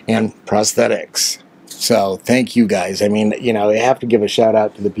and prosthetics. So thank you guys. I mean, I have to give a shout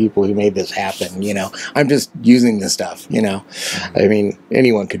out to the people who made this happen. I'm just using this stuff, I mean,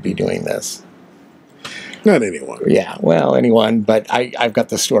 anyone could be doing this. Not anyone. Yeah, well, anyone, but I've got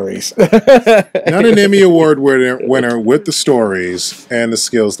the stories. Not an Emmy Award winner with the stories and the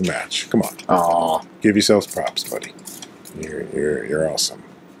skills to match. Come on. Aw. Give yourselves props, buddy. You're awesome.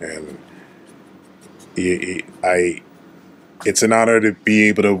 And it's an honor to be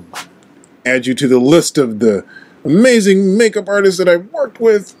able to add you to the list of the amazing makeup artists that I've worked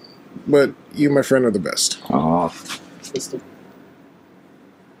with, but you, my friend, are the best. Aw.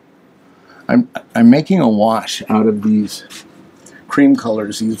 I'm making a wash out of these cream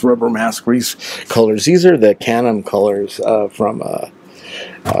colors, these rubber mask grease colors. These are the Canon colors from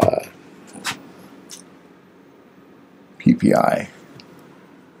PPI.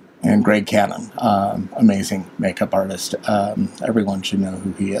 And Greg Cannon, amazing makeup artist. Everyone should know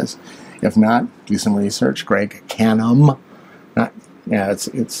who he is. If not, do some research. Greg Cannon.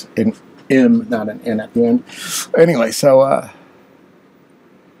 It's an M, not an N at the end. Anyway, so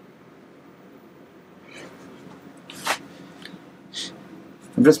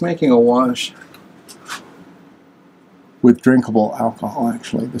I'm just making a wash with drinkable alcohol,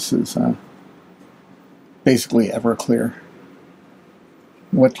 actually. This is basically Everclear.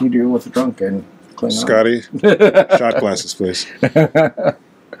 What do you do with a drunken Klingon? Scotty, shot glasses, please.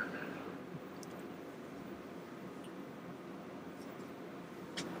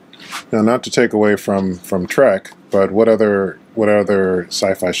 Now, not to take away from Trek, but what other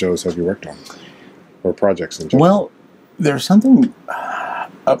sci-fi shows have you worked on, or projects in general? Well, there's something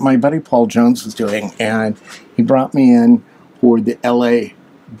my buddy Paul Jones was doing, and he brought me in for the LA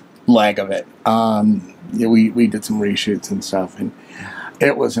leg of it. We did some reshoots and stuff, and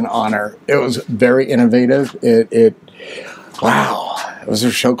it was an honor. It was very innovative. It was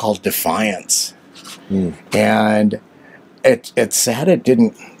a show called Defiance, and it's sad it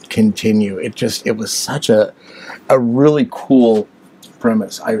didn't continue. It was such a really cool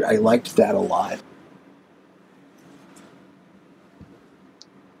premise. I liked that a lot.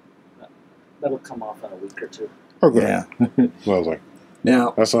 That'll come off in a week or two. Okay. Yeah. Lovely.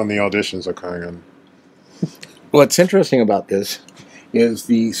 Now that's on the auditions are coming in. What's interesting about this is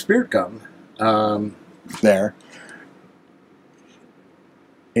the spirit gum there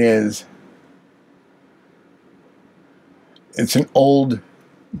is it's an old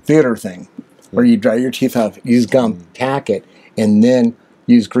theater thing where you dry your teeth off, use gum, tack it, and then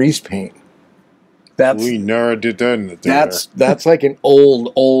use grease paint We never did that in the theater. That's like an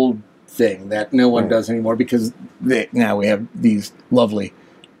old thing that no one does anymore because now we have these lovely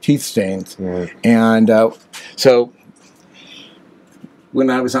teeth stains. And so when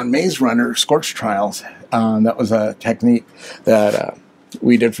I was on Maze Runner Scorch Trials, that was a technique that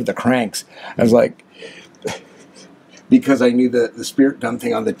we did for the cranks. I was like, because I knew the spirit gun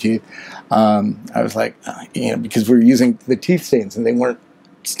thing on the teeth, I was like, because we were using the teeth stains and they weren't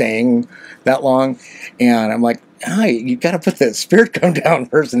staying that long, and I'm like, hey, you got to put the spirit gun down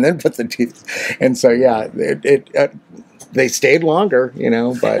first and then put the teeth. And so yeah, they stayed longer,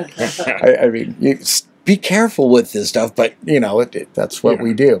 but I mean, you be careful with this stuff, but that's what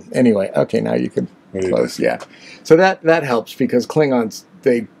we do anyway. Okay, now you can close. Yeah, so that helps because Klingons,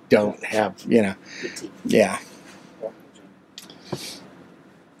 they don't have yeah.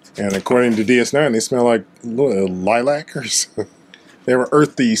 And according to DS9, they smell like lilac or something. They have an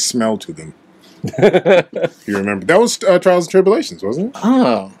earthy smell to them. You remember? That was Trials and Tribulations, wasn't it?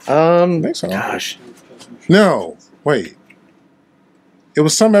 Oh, I think so. Gosh. No, wait. It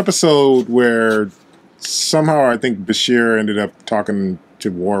was some episode where somehow I think Bashir ended up talking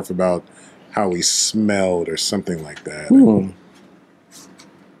to Worf about how he smelled or something like that.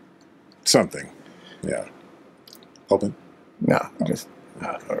 Something. Yeah. Open? No, just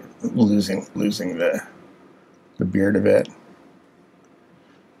losing the beard a bit.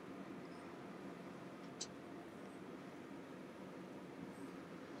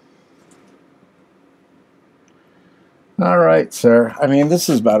 All right, sir. I mean, this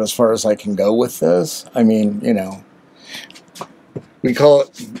is about as far as I can go with this. I mean, we call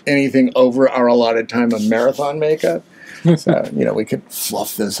it anything over our allotted time of marathon makeup. So, we could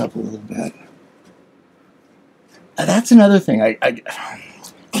fluff this up a little bit. That's another thing.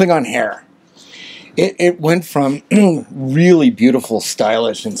 Klingon hair. It went from really beautiful,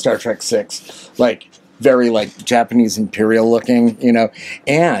 stylish in Star Trek VI, very Japanese imperial looking,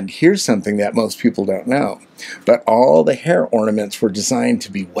 And here's something that most people don't know. But all the hair ornaments were designed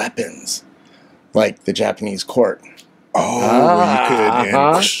to be weapons, like the Japanese court.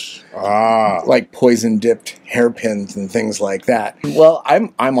 Oh, like poison dipped hairpins and things like that. Well,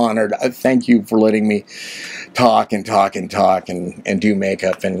 I'm honored. Thank you for letting me talk and do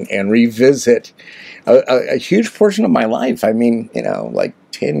makeup and revisit a huge portion of my life. I mean,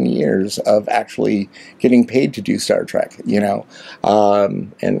 10 years of actually getting paid to do Star Trek,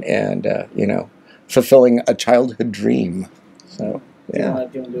 fulfilling a childhood dream. So, yeah. Do you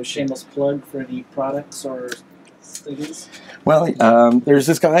want to do a shameless plug for any products or things? Well, there's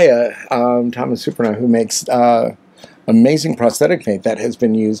this guy, Thomas Suprenant, who makes amazing prosthetic paint that has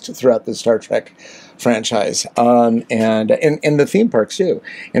been used throughout the Star Trek franchise, and in the theme parks too.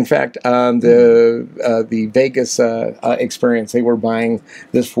 In fact, the Vegas experience, they were buying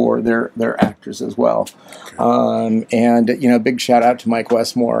this for their actors as well. And big shout out to Mike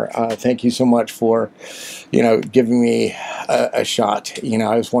Westmore. Thank you so much for giving me a shot.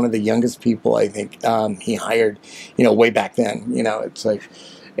 I was one of the youngest people I think he hired way back then. It's like,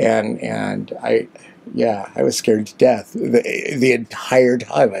 and I was scared to death the entire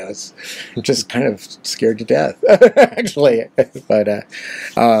time. I was just kind of scared to death, actually. But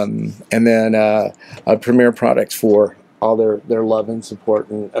and then Premier Products for all their love and support,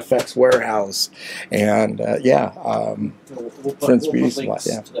 and Effects Warehouse, and Friends Beauty Supply.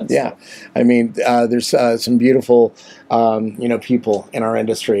 Yeah. I mean, there's some beautiful people in our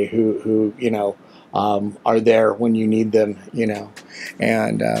industry who are there when you need them,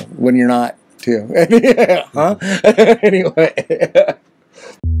 and when you're not. Too. Huh? Anyway.